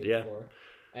seen her do before.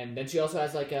 And then she also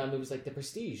has like movies like The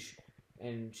Prestige,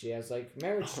 and she has like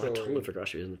Marriage Story. I totally forgot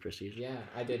she was in The Prestige. Yeah,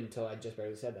 I did until I just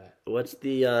barely said that. What's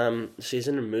the she's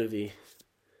in a movie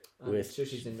with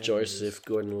she's in Joseph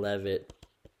Gordon-Levitt.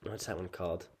 What's that one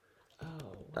called?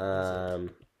 Oh.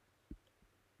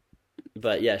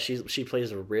 But yeah, she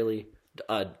plays a really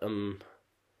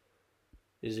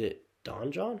is it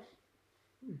Don John?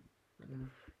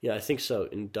 Yeah, I think so.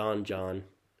 In Don John,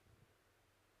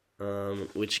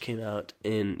 which came out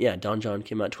Don John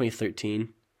came out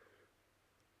 2013.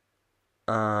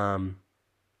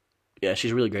 Yeah,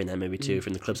 she's really great in that movie too.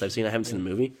 From the clips I've seen, I haven't seen the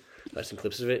movie. I've seen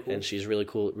clips of it, and she's really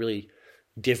cool, really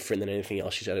different than anything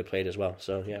else she's ever played as well.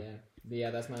 So yeah,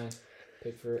 that's my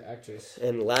pick for actress.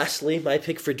 And lastly, my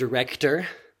pick for director.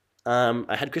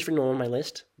 I had Christopher Nolan on my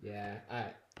list. Yeah,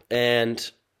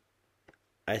 and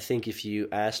I think if you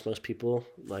ask most people,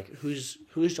 like, who's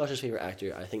Josh's favorite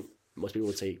actor, I think most people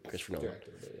would say Christopher Nolan.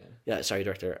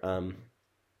 Director.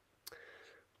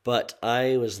 But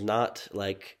I was not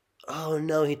like, oh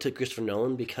no, he took Christopher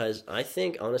Nolan, because I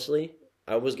think, honestly,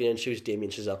 I was going to choose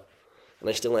Damien Chazelle, and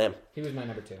I still am. He was my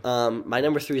number 2. My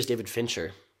number 3 is David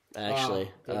Fincher,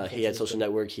 actually. He had Social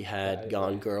Network, he had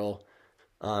Gone Girl,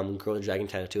 Girl with the Dragon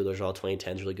Tattoo. Those are all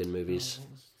 2010s really good movies.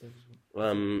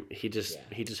 He just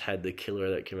had The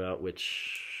Killer that came out,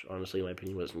 which honestly, in my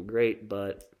opinion, wasn't great.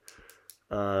 But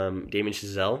Damien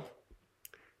Chazelle.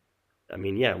 I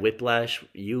mean, yeah, Whiplash.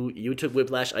 You took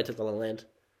Whiplash. I took La La Land.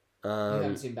 You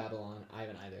haven't seen Babylon. I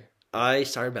haven't either. I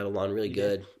started Babylon. Really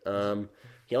good.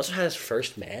 He also has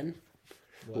First Man.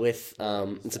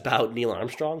 It's about Neil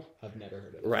Armstrong. I've never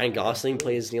heard of it. Ryan Gosling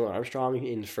plays Neil Armstrong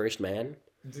in First Man.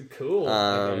 Cool.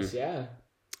 I guess, yeah.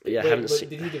 Yeah,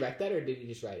 did he direct that, or did he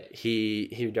just write it? He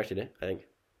directed it, I think.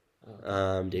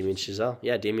 Oh. Damien Chazelle.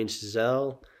 Yeah, Damien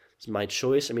Chazelle is my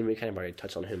choice. I mean, we kind of already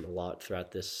touched on him a lot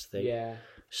throughout this thing. Yeah.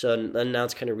 So now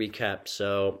it's kind of recap.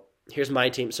 So here's my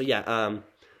team. So yeah, I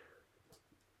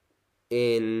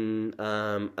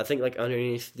think like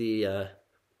underneath the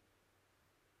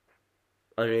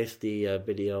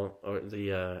video or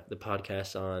the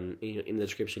podcast in the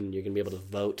description, you're gonna be able to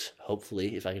vote.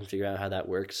 Hopefully, if I can figure out how that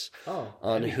works.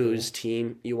 On whose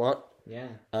team you want. Yeah.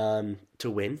 To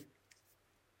win.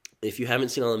 If you haven't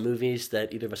seen all the movies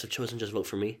that either of us have chosen, just vote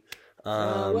for me.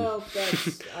 I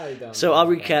don't. So I'll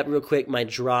recap real quick. My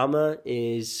drama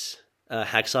is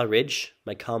Hacksaw Ridge.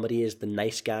 My comedy is The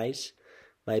Nice Guys.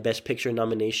 My Best Picture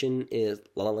nomination is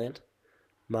La La Land.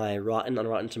 My Rotten on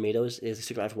Rotten Tomatoes is The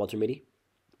Secret Life of Walter Mitty.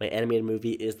 My animated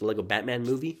movie is the Lego Batman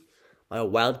movie. My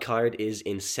wild card is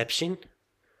Inception.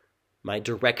 My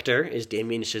director is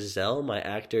Damien Chazelle. My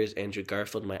actor is Andrew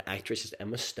Garfield. My actress is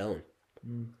Emma Stone.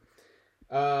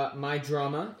 My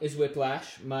drama is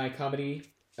Whiplash. My comedy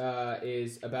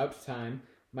is About Time.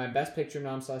 My Best Picture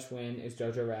nom/win is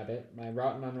Jojo Rabbit. My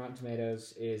Rotten on Rotten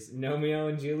Tomatoes is Romeo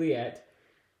and Juliet.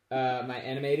 My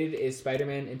animated is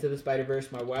Spider-Man Into the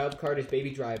Spider-Verse. My wild card is Baby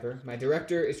Driver. My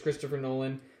director is Christopher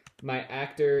Nolan. My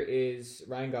actor is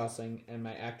Ryan Gosling. And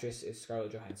my actress is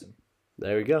Scarlett Johansson.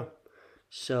 There we go.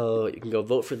 So you can go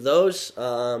vote for those.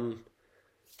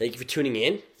 Thank you for tuning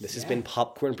in. This has been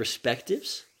Popcorn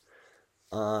Perspectives.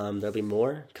 There'll be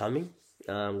more coming.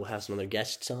 We'll have some other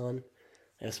guests on.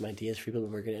 I have some ideas for people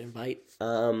we're going to invite.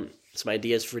 Some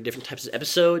ideas for different types of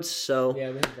episodes. So yeah,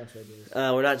 we have a bunch of ideas.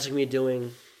 We're not just going to be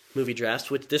doing movie drafts,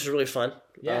 which this is really fun.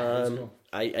 Yeah, that's cool.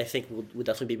 I think we'll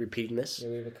definitely be repeating this. Yeah,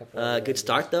 we have a couple. Good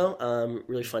start, though.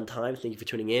 Really fun time. Thank you for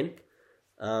tuning in.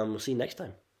 We'll see you next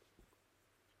time.